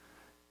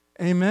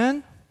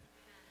 Amen?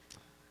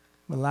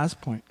 The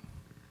last point.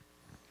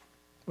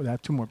 Well, I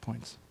have 2 more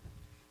points.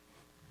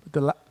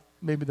 But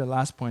maybe the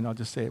last point, I'll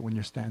just say it when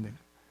you're standing.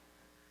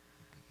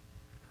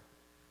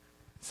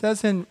 It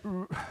says in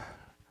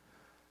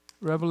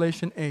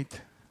Revelation 8,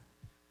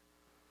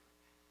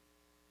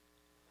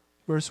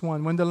 verse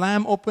 1, when the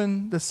Lamb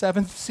opened the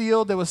 7th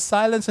seal, there was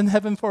silence in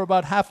heaven for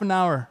about half an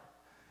hour.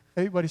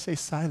 Everybody say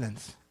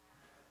silence.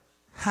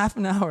 Half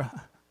an hour.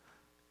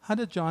 How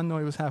did John know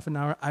it was half an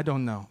hour? I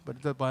don't know,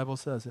 but the Bible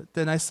says it.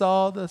 Then I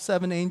saw the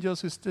 7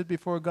 angels who stood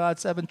before God.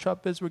 7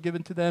 trumpets were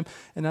given to them.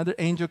 Another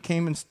angel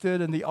came and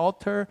stood in the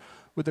altar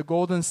with a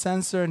golden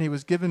censer, and he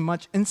was given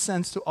much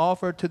incense to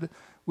offer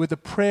with the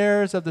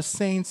prayers of the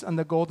saints on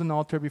the golden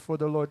altar before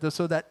the Lord.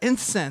 So that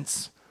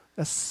incense,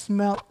 a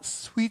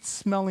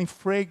sweet-smelling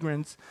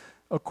fragrance,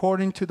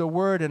 according to the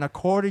Word and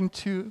according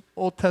to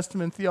Old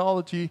Testament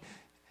theology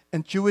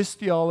and Jewish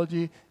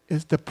theology,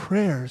 is the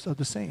prayers of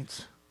the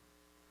saints.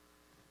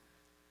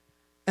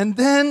 And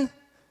then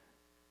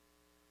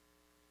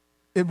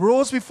it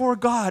rose before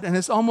God, and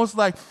it's almost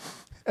like,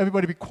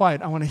 everybody be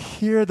quiet. I want to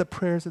hear the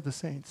prayers of the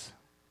saints.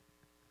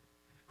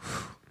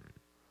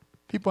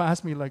 People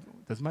ask me, like,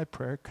 does my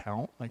prayer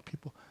count? Like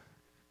people,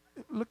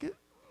 look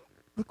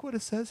what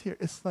it says here.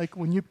 It's like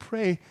when you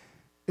pray,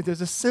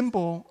 there's a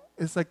symbol.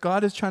 It's like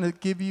God is trying to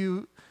give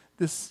you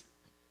this,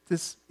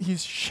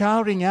 he's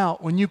shouting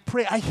out. When you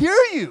pray, I hear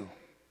you.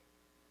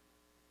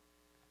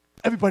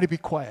 Everybody be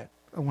quiet.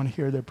 I want to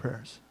hear their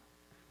prayers.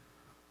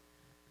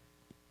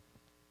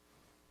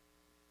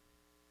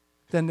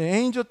 Then the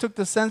angel took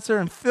the censer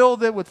and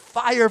filled it with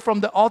fire from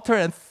the altar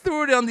and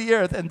threw it on the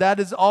earth. And that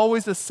is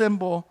always a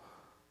symbol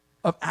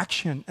of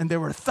action. And there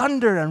were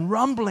thunder and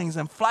rumblings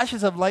and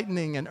flashes of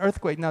lightning and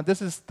earthquake. Now, this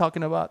is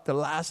talking about the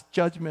last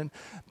judgment.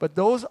 But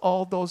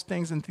all those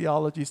things in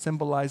theology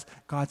symbolize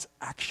God's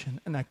action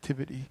and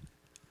activity.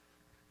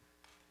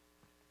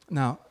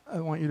 Now, I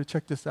want you to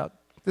check this out.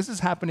 This is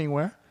happening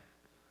where?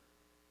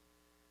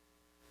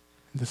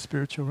 In the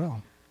spiritual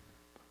realm.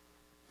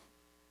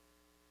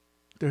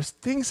 There's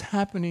things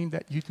happening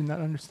that you do not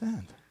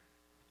understand.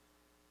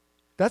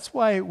 That's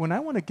why when I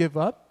want to give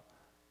up,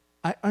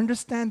 I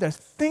understand that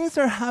things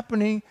are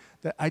happening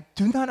that I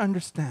do not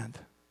understand.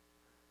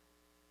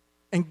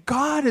 And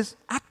God is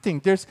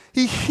acting.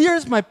 He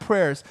hears my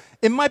prayers.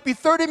 It might be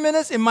 30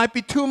 minutes, it might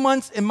be 2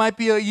 months, it might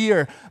be a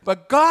year.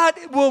 But God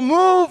will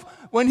move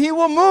when He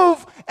will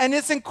move, and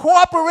it's in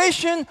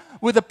cooperation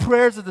with the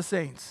prayers of the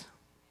saints.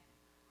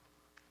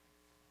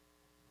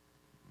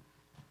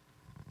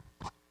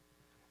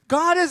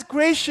 God is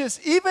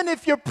gracious. Even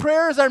if your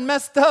prayers are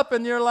messed up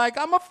and you're like,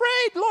 I'm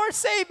afraid, Lord,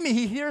 save me.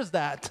 He hears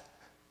that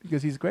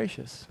because He's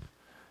gracious.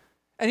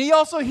 And He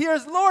also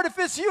hears, Lord, if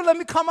it's you, let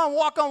me come and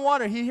walk on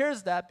water. He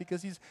hears that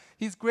because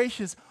He's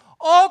gracious.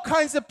 All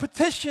kinds of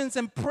petitions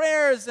and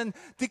prayers and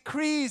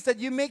decrees that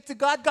you make to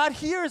God, God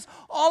hears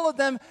all of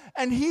them,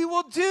 and He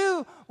will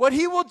do what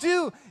He will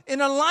do in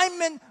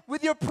alignment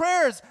with your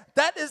prayers.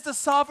 That is the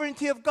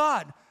sovereignty of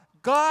God.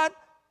 God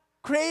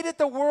created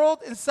the world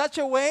in such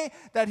a way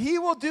that He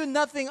will do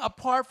nothing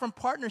apart from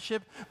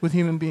partnership with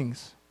human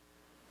beings.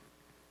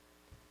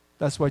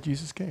 That's why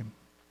Jesus came.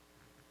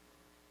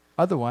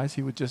 Otherwise,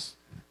 He would just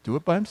do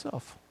it by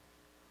Himself.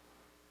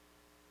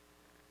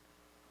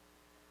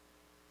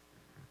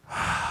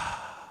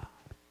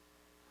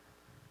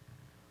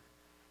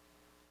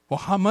 Well,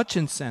 how much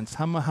incense?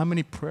 How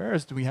many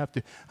prayers do we have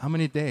to? How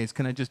many days?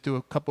 Can I just do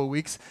a couple of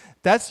weeks?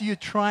 That's you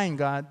trying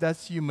God.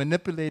 That's you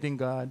manipulating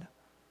God.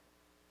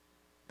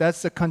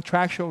 That's a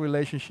contractual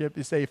relationship.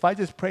 You say, if I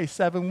just pray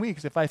 7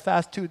 weeks, if I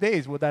fast 2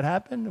 days, will that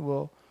happen?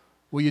 Will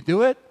you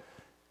do it?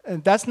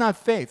 And that's not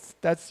faith.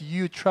 That's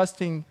you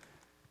trusting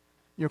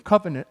your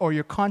covenant or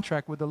your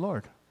contract with the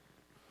Lord.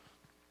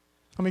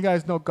 How many of you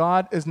guys know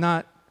God is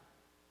not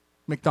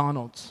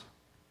McDonald's?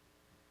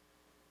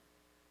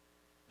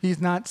 He's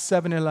not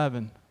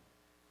 7-Eleven.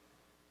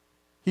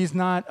 He's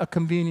not a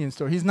convenience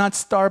store. He's not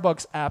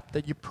Starbucks app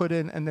that you put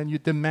in and then you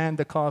demand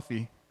the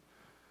coffee.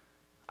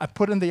 I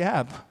put in the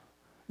app.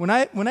 When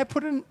I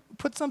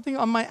put something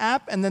on my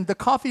app and then the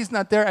coffee's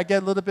not there, I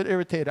get a little bit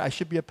irritated. I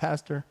should be a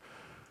pastor,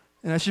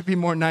 and I should be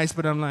more nice,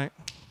 but I'm like,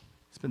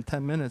 it's been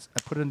 10 minutes.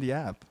 I put it in the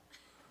app.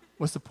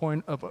 What's the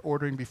point of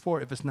ordering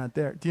before if it's not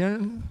there?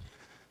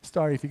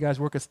 Sorry, if you guys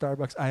work at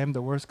Starbucks, I am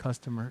the worst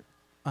customer.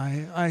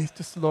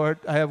 Lord,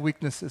 I have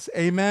weaknesses.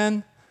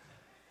 Amen.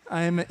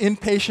 I am an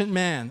impatient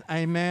man.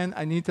 Amen.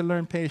 I need to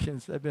learn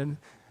patience.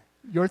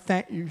 You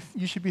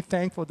should be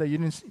thankful that you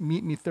didn't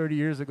meet me 30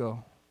 years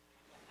ago.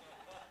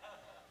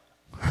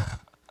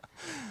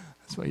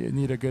 That's why you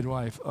need a good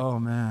wife. Oh,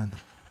 man.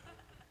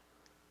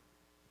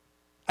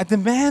 I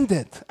demand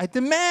it. I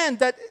demand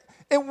that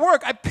it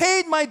work. I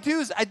paid my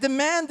dues. I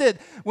demand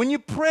it. When you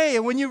pray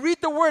and when you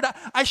read the word,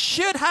 I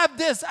should have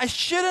this. I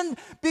shouldn't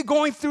be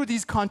going through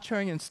these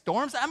contrarian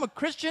storms. I'm a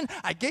Christian.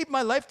 I gave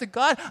my life to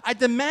God. I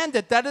demand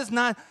it. That is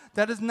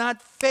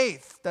not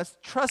faith. That's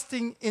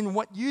trusting in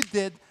what you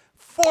did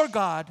for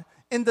God,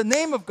 in the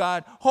name of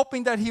God,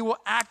 hoping that He will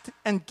act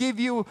and give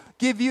you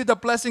the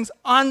blessings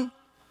on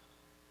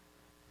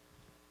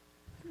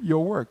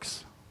your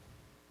works.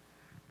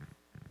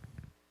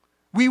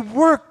 We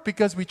work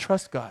because we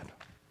trust God.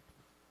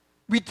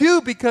 We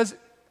do because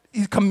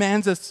He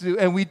commands us to,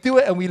 and we do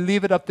it and we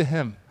leave it up to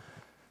Him.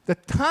 The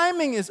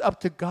timing is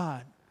up to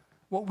God.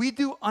 What we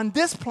do on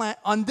this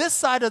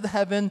side of the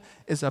heaven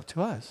is up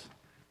to us.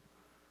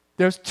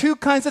 There's two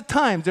kinds of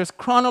time. There's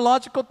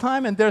chronological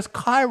time and there's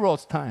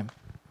kairos time.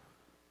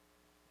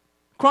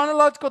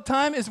 Chronological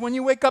time is when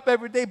you wake up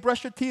every day,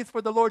 brush your teeth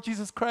for the Lord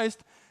Jesus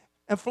Christ,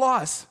 and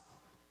floss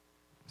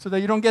so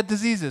that you don't get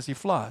diseases. You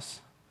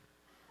floss.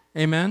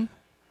 Amen?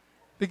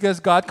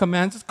 Because God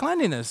commands His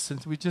cleanliness,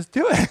 since we just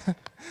do it.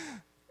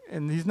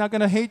 And He's not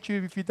going to hate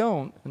you if you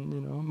don't.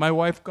 And my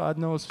wife, God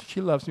knows, she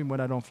loves me when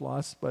I don't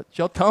floss, but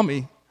she'll tell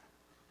me.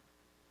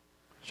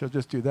 She'll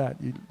just do that.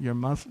 Your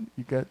mouth,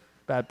 you get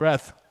bad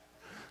breath.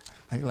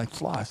 I like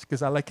floss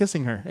because I like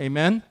kissing her.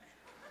 Amen?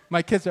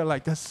 My kids are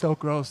like, that's so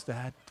gross,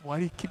 Dad. Why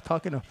do you keep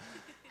talking to her?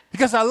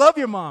 Because I love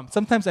your mom.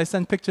 Sometimes I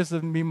send pictures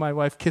of me and my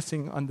wife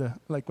kissing on the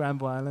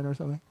Granville Island or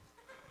something.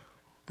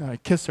 I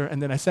kiss her,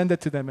 and then I send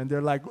it to them, and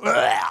they're like,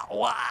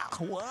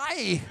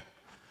 why?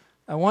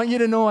 I want you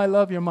to know I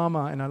love your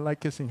mama, and I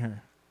like kissing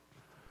her,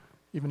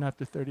 even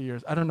after 30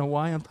 years. I don't know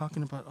why I'm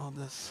talking about all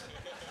this.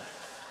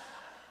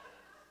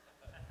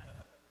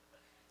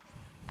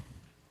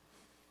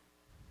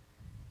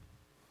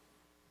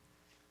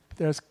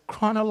 There's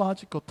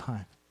chronological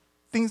time,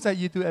 things that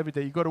you do every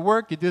day. You go to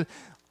work,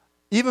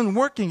 even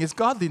working is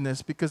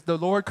godliness because the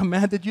Lord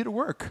commanded you to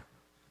work.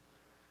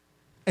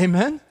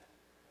 Amen?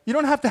 You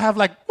don't have to have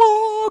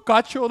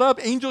God showed up,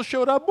 angels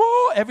showed up,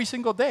 every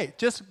single day.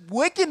 Just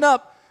waking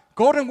up,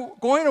 going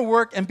to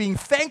work, and being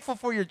thankful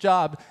for your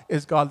job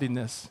is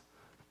godliness,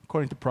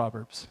 according to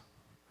Proverbs.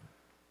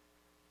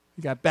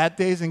 You got bad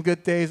days and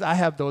good days. I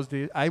have those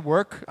days. I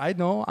work. I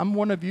know. I'm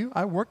one of you.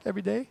 I work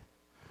every day.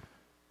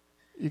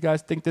 You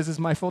guys think this is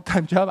my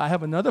full-time job? I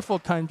have another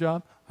full-time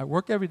job. I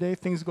work every day.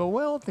 Things go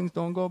well. Things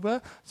don't go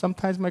well.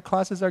 Sometimes my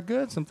classes are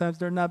good. Sometimes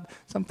they're not.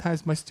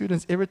 Sometimes my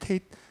students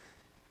irritate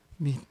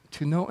me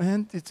to no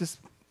end. It's just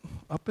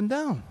up and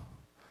down.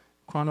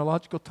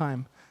 Chronological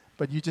time.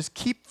 But you just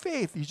keep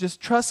faith. You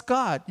just trust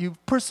God. You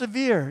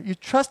persevere. You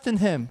trust in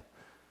Him.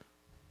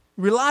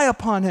 Rely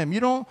upon Him.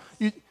 You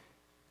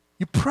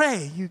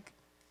pray.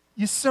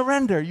 You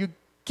surrender. You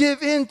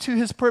give in to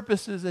His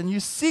purposes, and you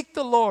seek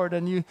the Lord,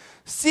 and you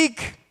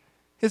seek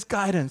His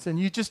guidance, and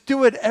you just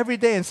do it every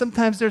day. And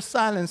sometimes there's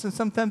silence, and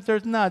sometimes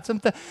there's not.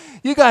 Sometimes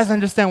you guys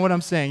understand what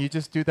I'm saying. You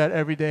just do that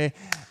every day,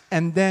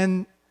 and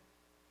then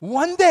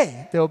one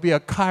day, there will be a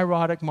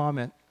kairotic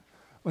moment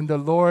when the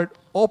Lord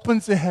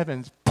opens the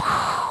heavens,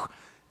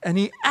 and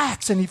He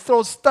acts, and He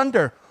throws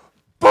thunder,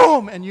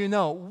 boom, and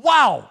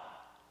wow,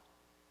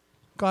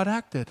 God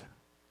acted.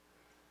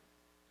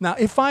 Now,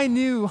 if I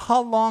knew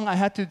how long I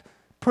had to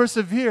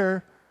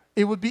persevere,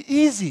 it would be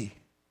easy.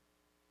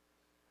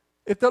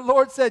 If the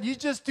Lord said, you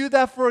just do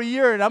that for a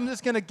year, and I'm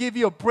just going to give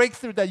you a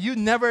breakthrough that you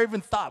never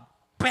even thought,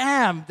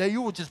 bam, that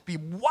you would just be,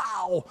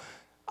 wow,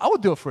 I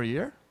would do it for a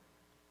year.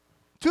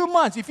 2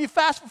 months. If you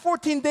fast for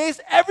 14 days,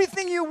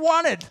 everything you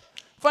wanted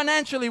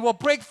financially will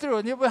break through,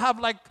 and you will have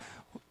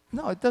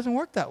no, it doesn't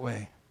work that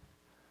way.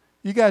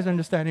 You guys are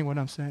understanding what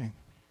I'm saying?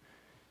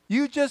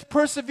 You just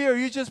persevere.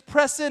 You just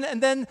press in,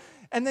 and then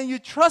you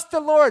trust the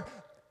Lord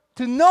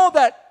to know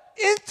that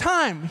in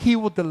time He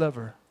will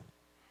deliver.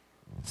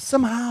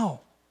 Somehow,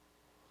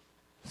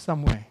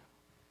 some way.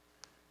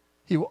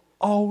 He will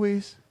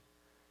always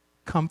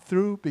come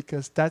through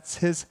because that's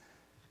His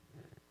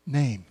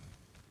name.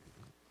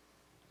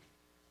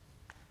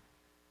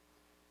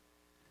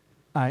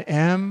 I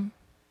am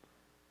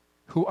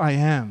who I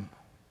am.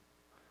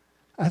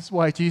 That's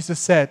why Jesus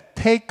said,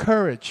 take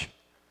courage.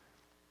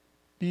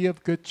 Be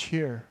of good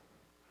cheer.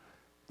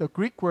 The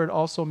Greek word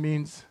also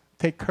means,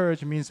 take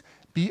courage means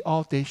be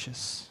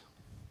audacious.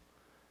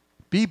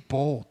 Be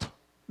bold.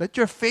 Let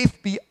your faith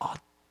be,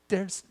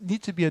 there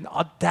needs to be an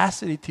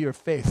audacity to your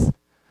faith.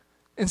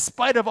 In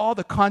spite of all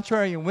the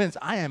contrarian winds,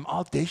 I am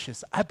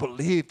audacious. I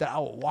believe that I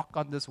will walk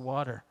on this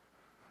water.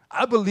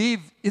 I believe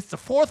it's the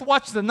fourth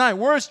watch of the night.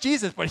 Where is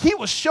Jesus? But he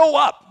will show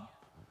up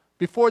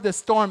before the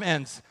storm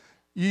ends.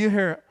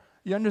 You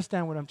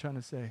understand what I'm trying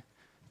to say?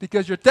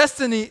 Because your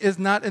destiny is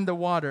not in the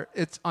water,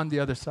 it's on the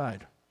other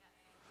side.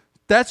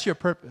 That's your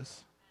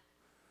purpose.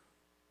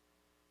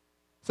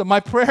 So my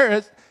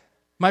prayer,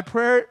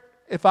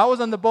 if I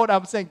was on the boat, I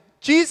would say,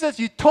 Jesus,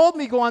 you told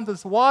me go on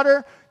this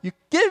water. You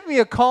give me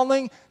a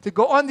calling to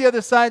go on the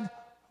other side.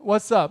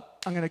 What's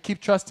up? I'm going to keep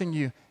trusting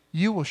you.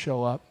 You will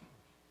show up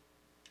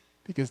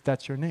because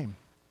that's your name.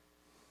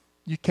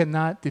 You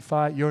cannot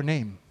defy your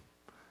name.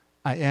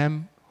 I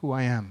am who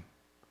I am.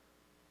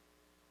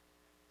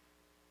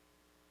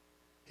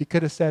 He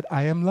could have said,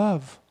 I am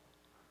love.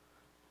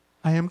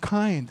 I am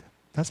kind.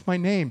 That's my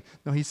name.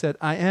 No, he said,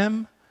 I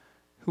am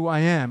who I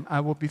am. I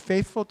will be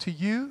faithful to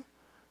you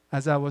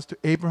as I was to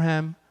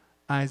Abraham,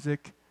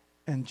 Isaac,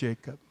 and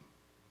Jacob.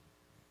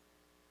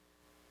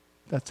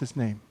 That's his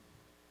name.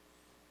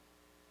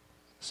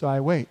 So I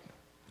wait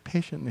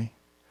patiently,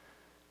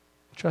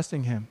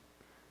 trusting him,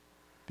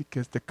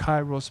 because the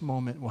Kairos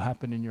moment will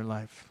happen in your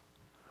life.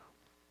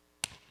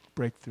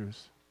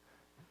 Breakthroughs.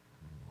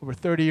 Over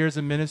 30 years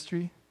of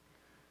ministry,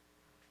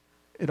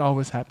 it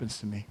always happens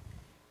to me.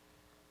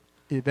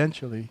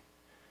 Eventually,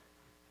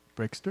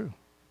 breaks through.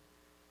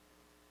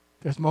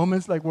 There's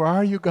moments like, where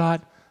are you,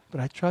 God?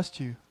 But I trust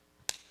you.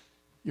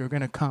 You're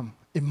going to come.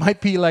 It might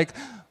be like,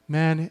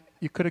 man,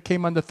 you could have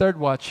came on the third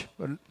watch,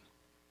 but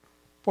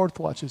fourth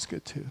watch is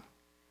good too.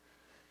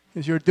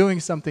 Because you're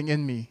doing something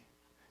in me.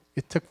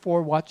 It took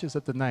 4 watches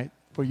of the night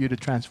for you to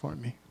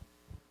transform me.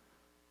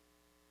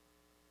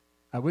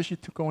 I wish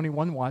it took only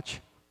 1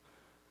 watch.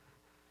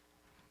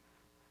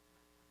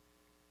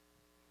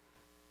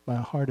 My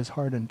heart is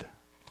hardened.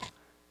 I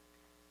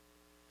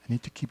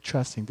need to keep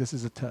trusting. This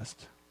is a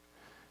test.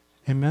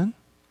 Amen?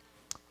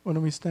 Why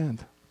don't we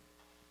stand?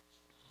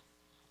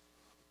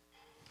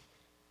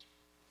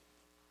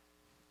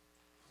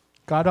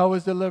 God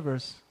always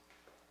delivers.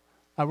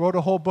 I wrote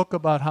a whole book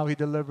about how he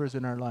delivers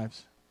in our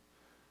lives.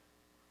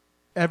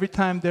 Every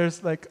time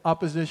there's like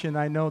opposition,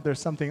 I know there's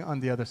something on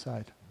the other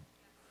side.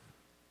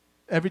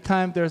 Every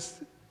time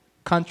there's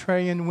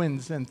contrarian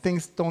winds and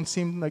things don't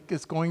seem like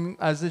it's going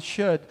as it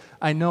should,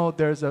 I know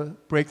there's a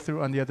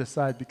breakthrough on the other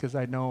side because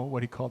I know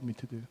what he called me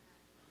to do,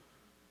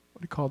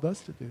 what he called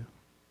us to do,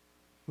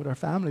 what our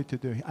family to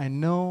do. I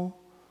know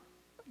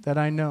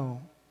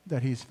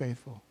that he's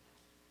faithful.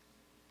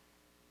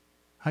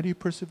 How do you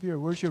persevere?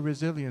 Where's your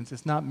resilience?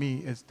 It's not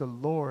me, it's the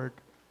Lord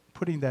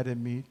putting that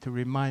in me to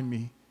remind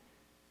me.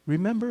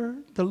 Remember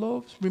the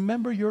loaves,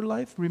 remember your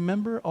life,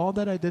 remember all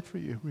that I did for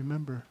you,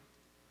 remember.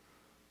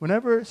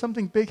 Whenever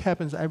something big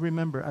happens, I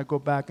remember. I go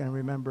back and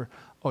remember,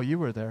 oh, you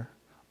were there.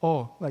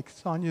 Oh, like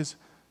Sonia's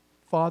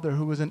father,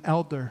 who was an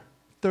elder,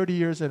 30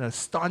 years in a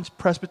staunch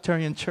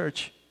Presbyterian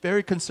church,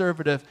 very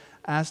conservative,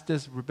 asked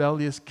this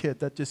rebellious kid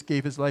that just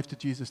gave his life to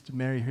Jesus to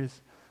marry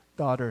his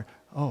daughter.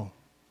 Oh,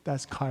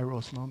 that's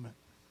Kairos moment.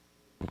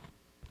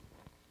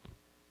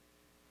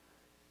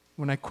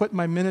 When I quit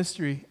my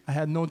ministry, I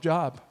had no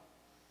job.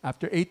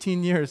 After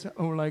 18 years,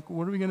 we're like,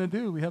 what are we going to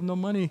do? We have no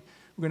money.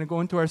 We're going to go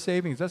into our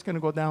savings. That's going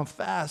to go down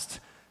fast.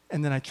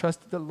 And then I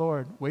trusted the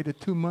Lord, waited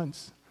 2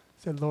 months,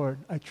 said, Lord,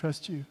 I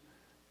trust you.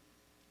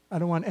 I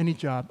don't want any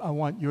job. I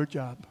want your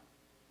job.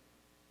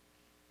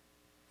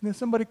 And then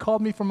somebody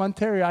called me from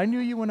Ontario. I knew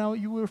you when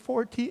you were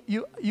 14.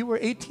 You were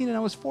 18 and I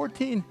was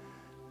 14.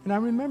 And I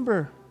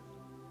remember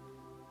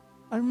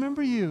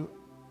you.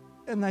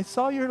 And I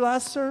saw your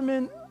last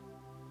sermon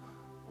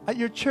at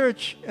your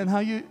church and how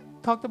you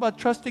talked about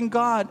trusting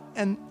God.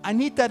 And I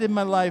need that in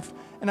my life.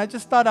 And I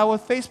just thought I would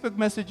Facebook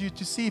message you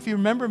to see if you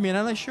remember me. And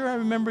I'm like, sure, I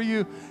remember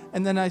you.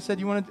 And then I said,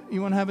 you want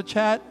to have a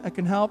chat? I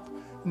can help.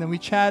 And then we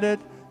chatted.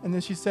 And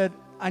then she said,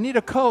 I need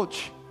a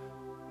coach.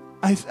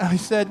 I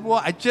said, well,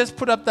 I just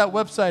put up that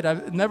website.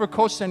 I've never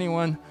coached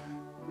anyone.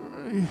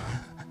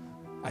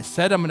 I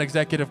said I'm an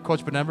executive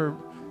coach, but never.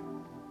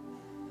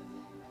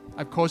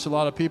 I've coached a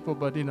lot of people,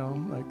 but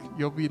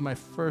you'll be my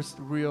first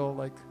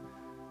real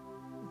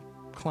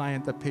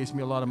client that pays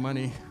me a lot of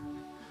money.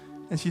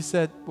 And she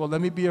said, well,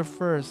 let me be your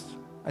first.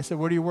 I said,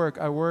 where do you work?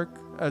 I work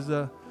as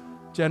a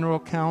general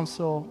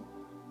counsel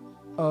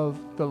of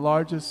the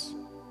largest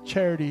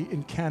charity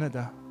in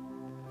Canada,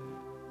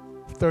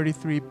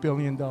 $33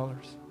 billion. We're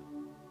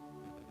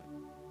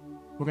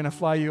going to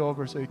fly you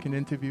over so you can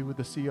interview with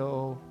the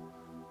COO.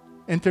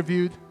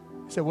 Interviewed.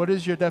 He said, what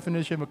is your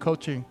definition of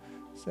coaching?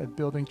 I said,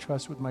 building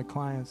trust with my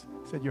clients.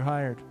 He said, you're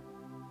hired.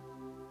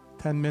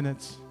 10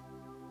 minutes,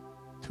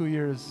 2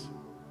 years.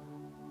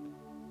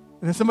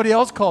 And then somebody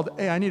else called,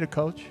 hey, I need a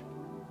coach.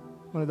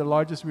 One of the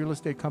largest real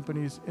estate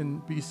companies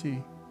in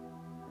BC.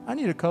 I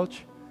need a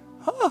coach.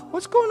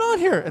 What's going on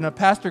here? And a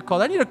pastor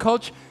called, I need a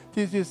coach.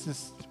 This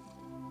is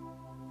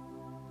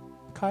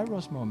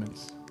Kairos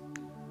moments.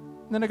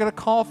 And then I got a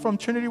call from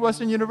Trinity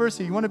Western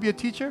University. You want to be a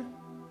teacher?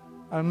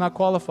 I'm not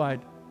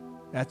qualified.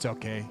 That's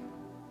okay.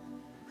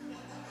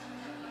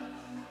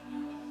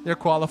 They're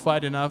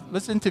qualified enough.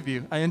 Let's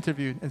interview. I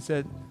interviewed and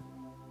said,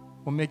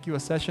 we'll make you a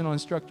sessional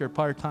instructor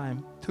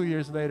part-time. 2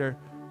 years later,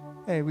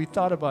 Hey, we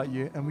thought about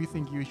you and we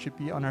think you should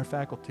be on our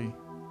faculty.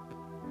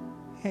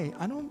 Hey,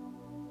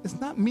 it's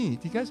not me.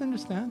 Do you guys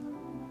understand?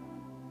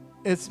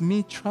 It's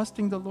me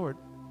trusting the Lord,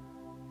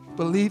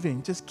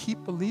 believing, just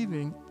keep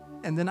believing.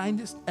 And then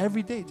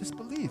every day, just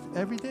believe.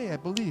 Every day I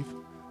believe.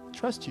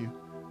 Trust you.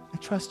 I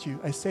trust you.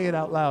 I say it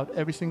out loud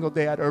every single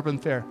day at Urban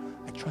Fair.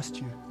 I trust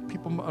you.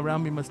 People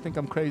around me must think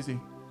I'm crazy.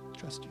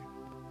 Trust you.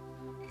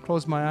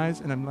 Close my eyes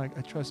and I'm like,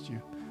 I trust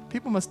you.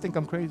 People must think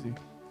I'm crazy.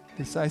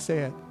 Because I say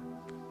it.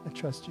 I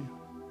trust you.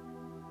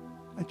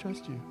 I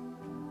trust you.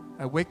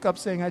 I wake up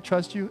saying I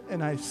trust you,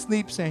 and I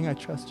sleep saying I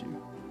trust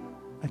you.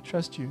 I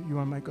trust you. You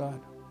are my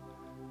God.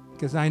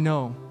 Because I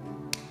know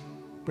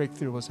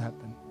breakthrough will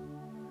happen.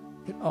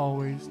 It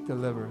always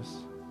delivers.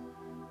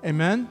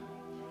 Amen?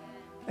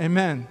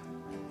 Amen.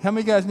 How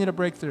many guys need a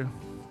breakthrough?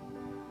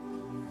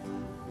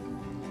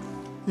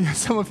 Yeah,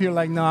 some of you are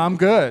like, no, I'm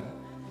good.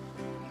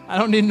 I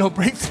don't need no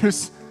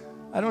breakthroughs.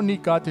 I don't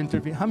need God to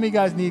intervene. How many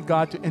guys need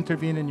God to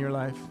intervene in your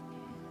life?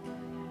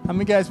 How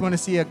many guys want to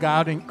see a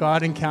God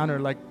encounter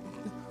like,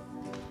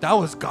 that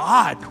was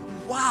God?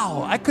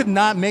 Wow, I could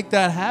not make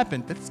that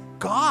happen. That's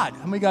God.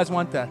 How many guys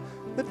want that?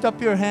 Lift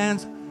up your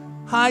hands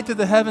high to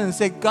the heaven and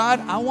say, God,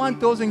 I want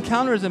those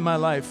encounters in my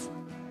life.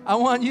 I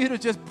want you to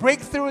just break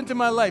through into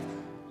my life.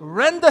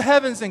 Rend the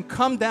heavens and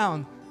come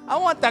down. I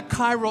want that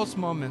Kairos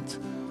moment.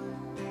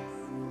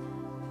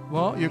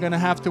 Well, you're going to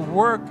have to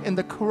work in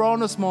the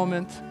Kairos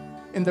moment,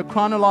 in the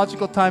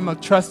chronological time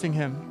of trusting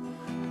Him.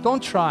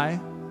 Don't try.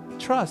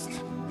 Trust.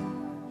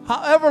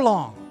 However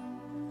long.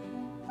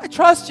 I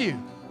trust you.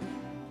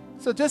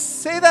 So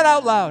just say that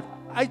out loud.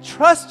 I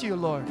trust you,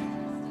 Lord.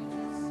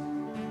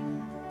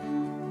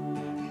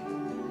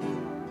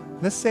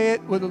 Let's say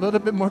it with a little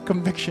bit more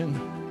conviction.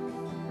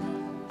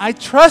 I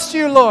trust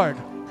you, Lord.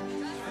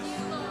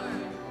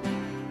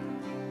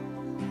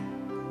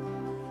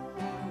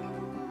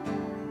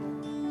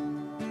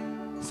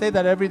 Say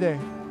that every day.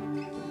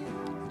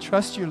 I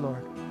trust you,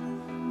 Lord.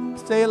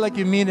 Say it like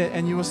you mean it,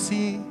 and you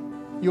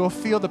will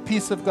feel the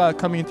peace of God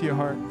coming into your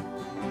heart,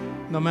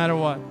 no matter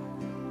what.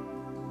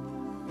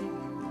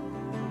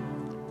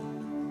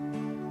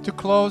 To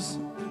close,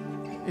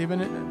 even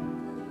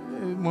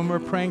when we're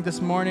praying this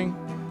morning,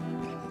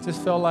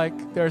 just feel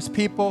like there's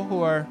people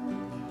who are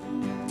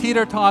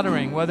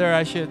teeter-tottering, whether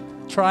I should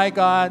try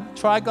God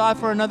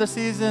for another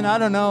season, I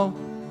don't know.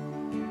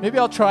 Maybe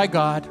I'll try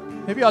God.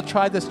 Maybe I'll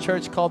try this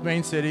church called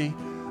Main City.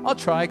 I'll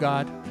try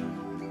God.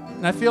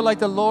 And I feel like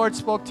the Lord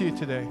spoke to you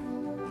today.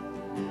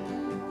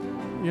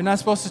 You're not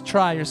supposed to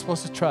try, you're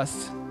supposed to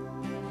trust.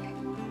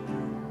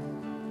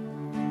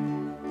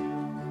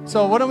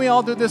 So why don't we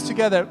all do this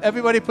together?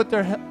 Everybody put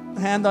their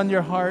hand on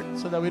your heart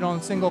so that we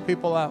don't single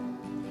people out.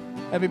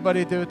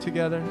 Everybody do it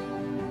together.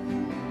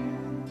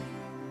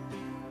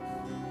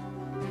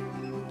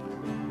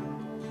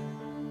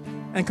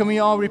 And can we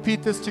all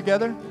repeat this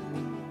together?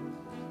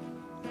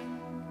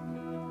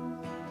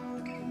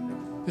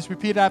 Just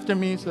repeat after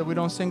me so that we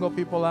don't single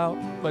people out.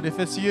 But if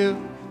it's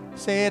you,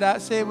 say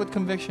it with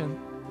conviction.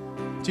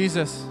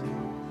 Jesus,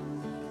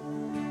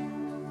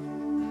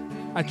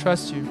 I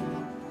trust you.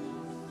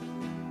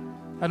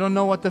 I don't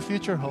know what the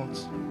future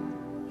holds,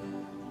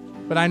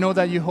 but I know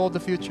that you hold the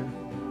future.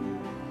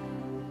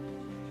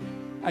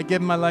 I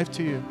give my life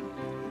to you.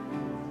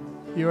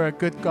 You're a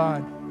good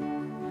God.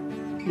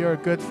 You're a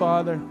good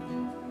Father.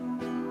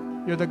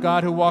 You're the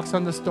God who walks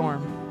on the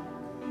storm.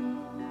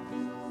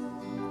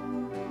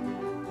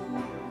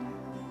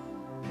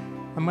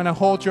 I'm going to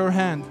hold your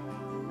hand.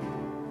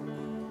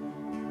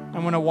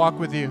 I'm going to walk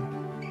with you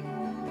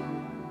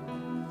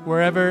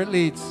wherever it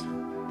leads.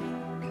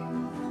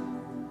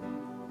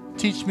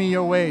 Teach me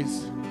your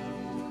ways.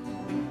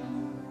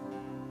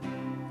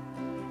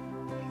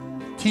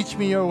 Teach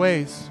me your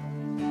ways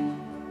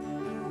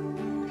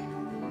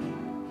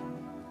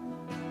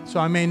so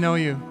I may know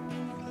you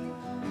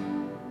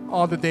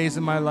all the days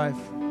of my life.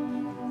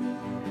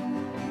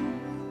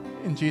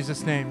 In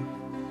Jesus' name.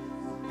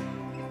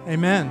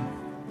 Amen.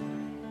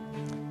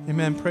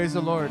 Amen. Praise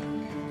the Lord.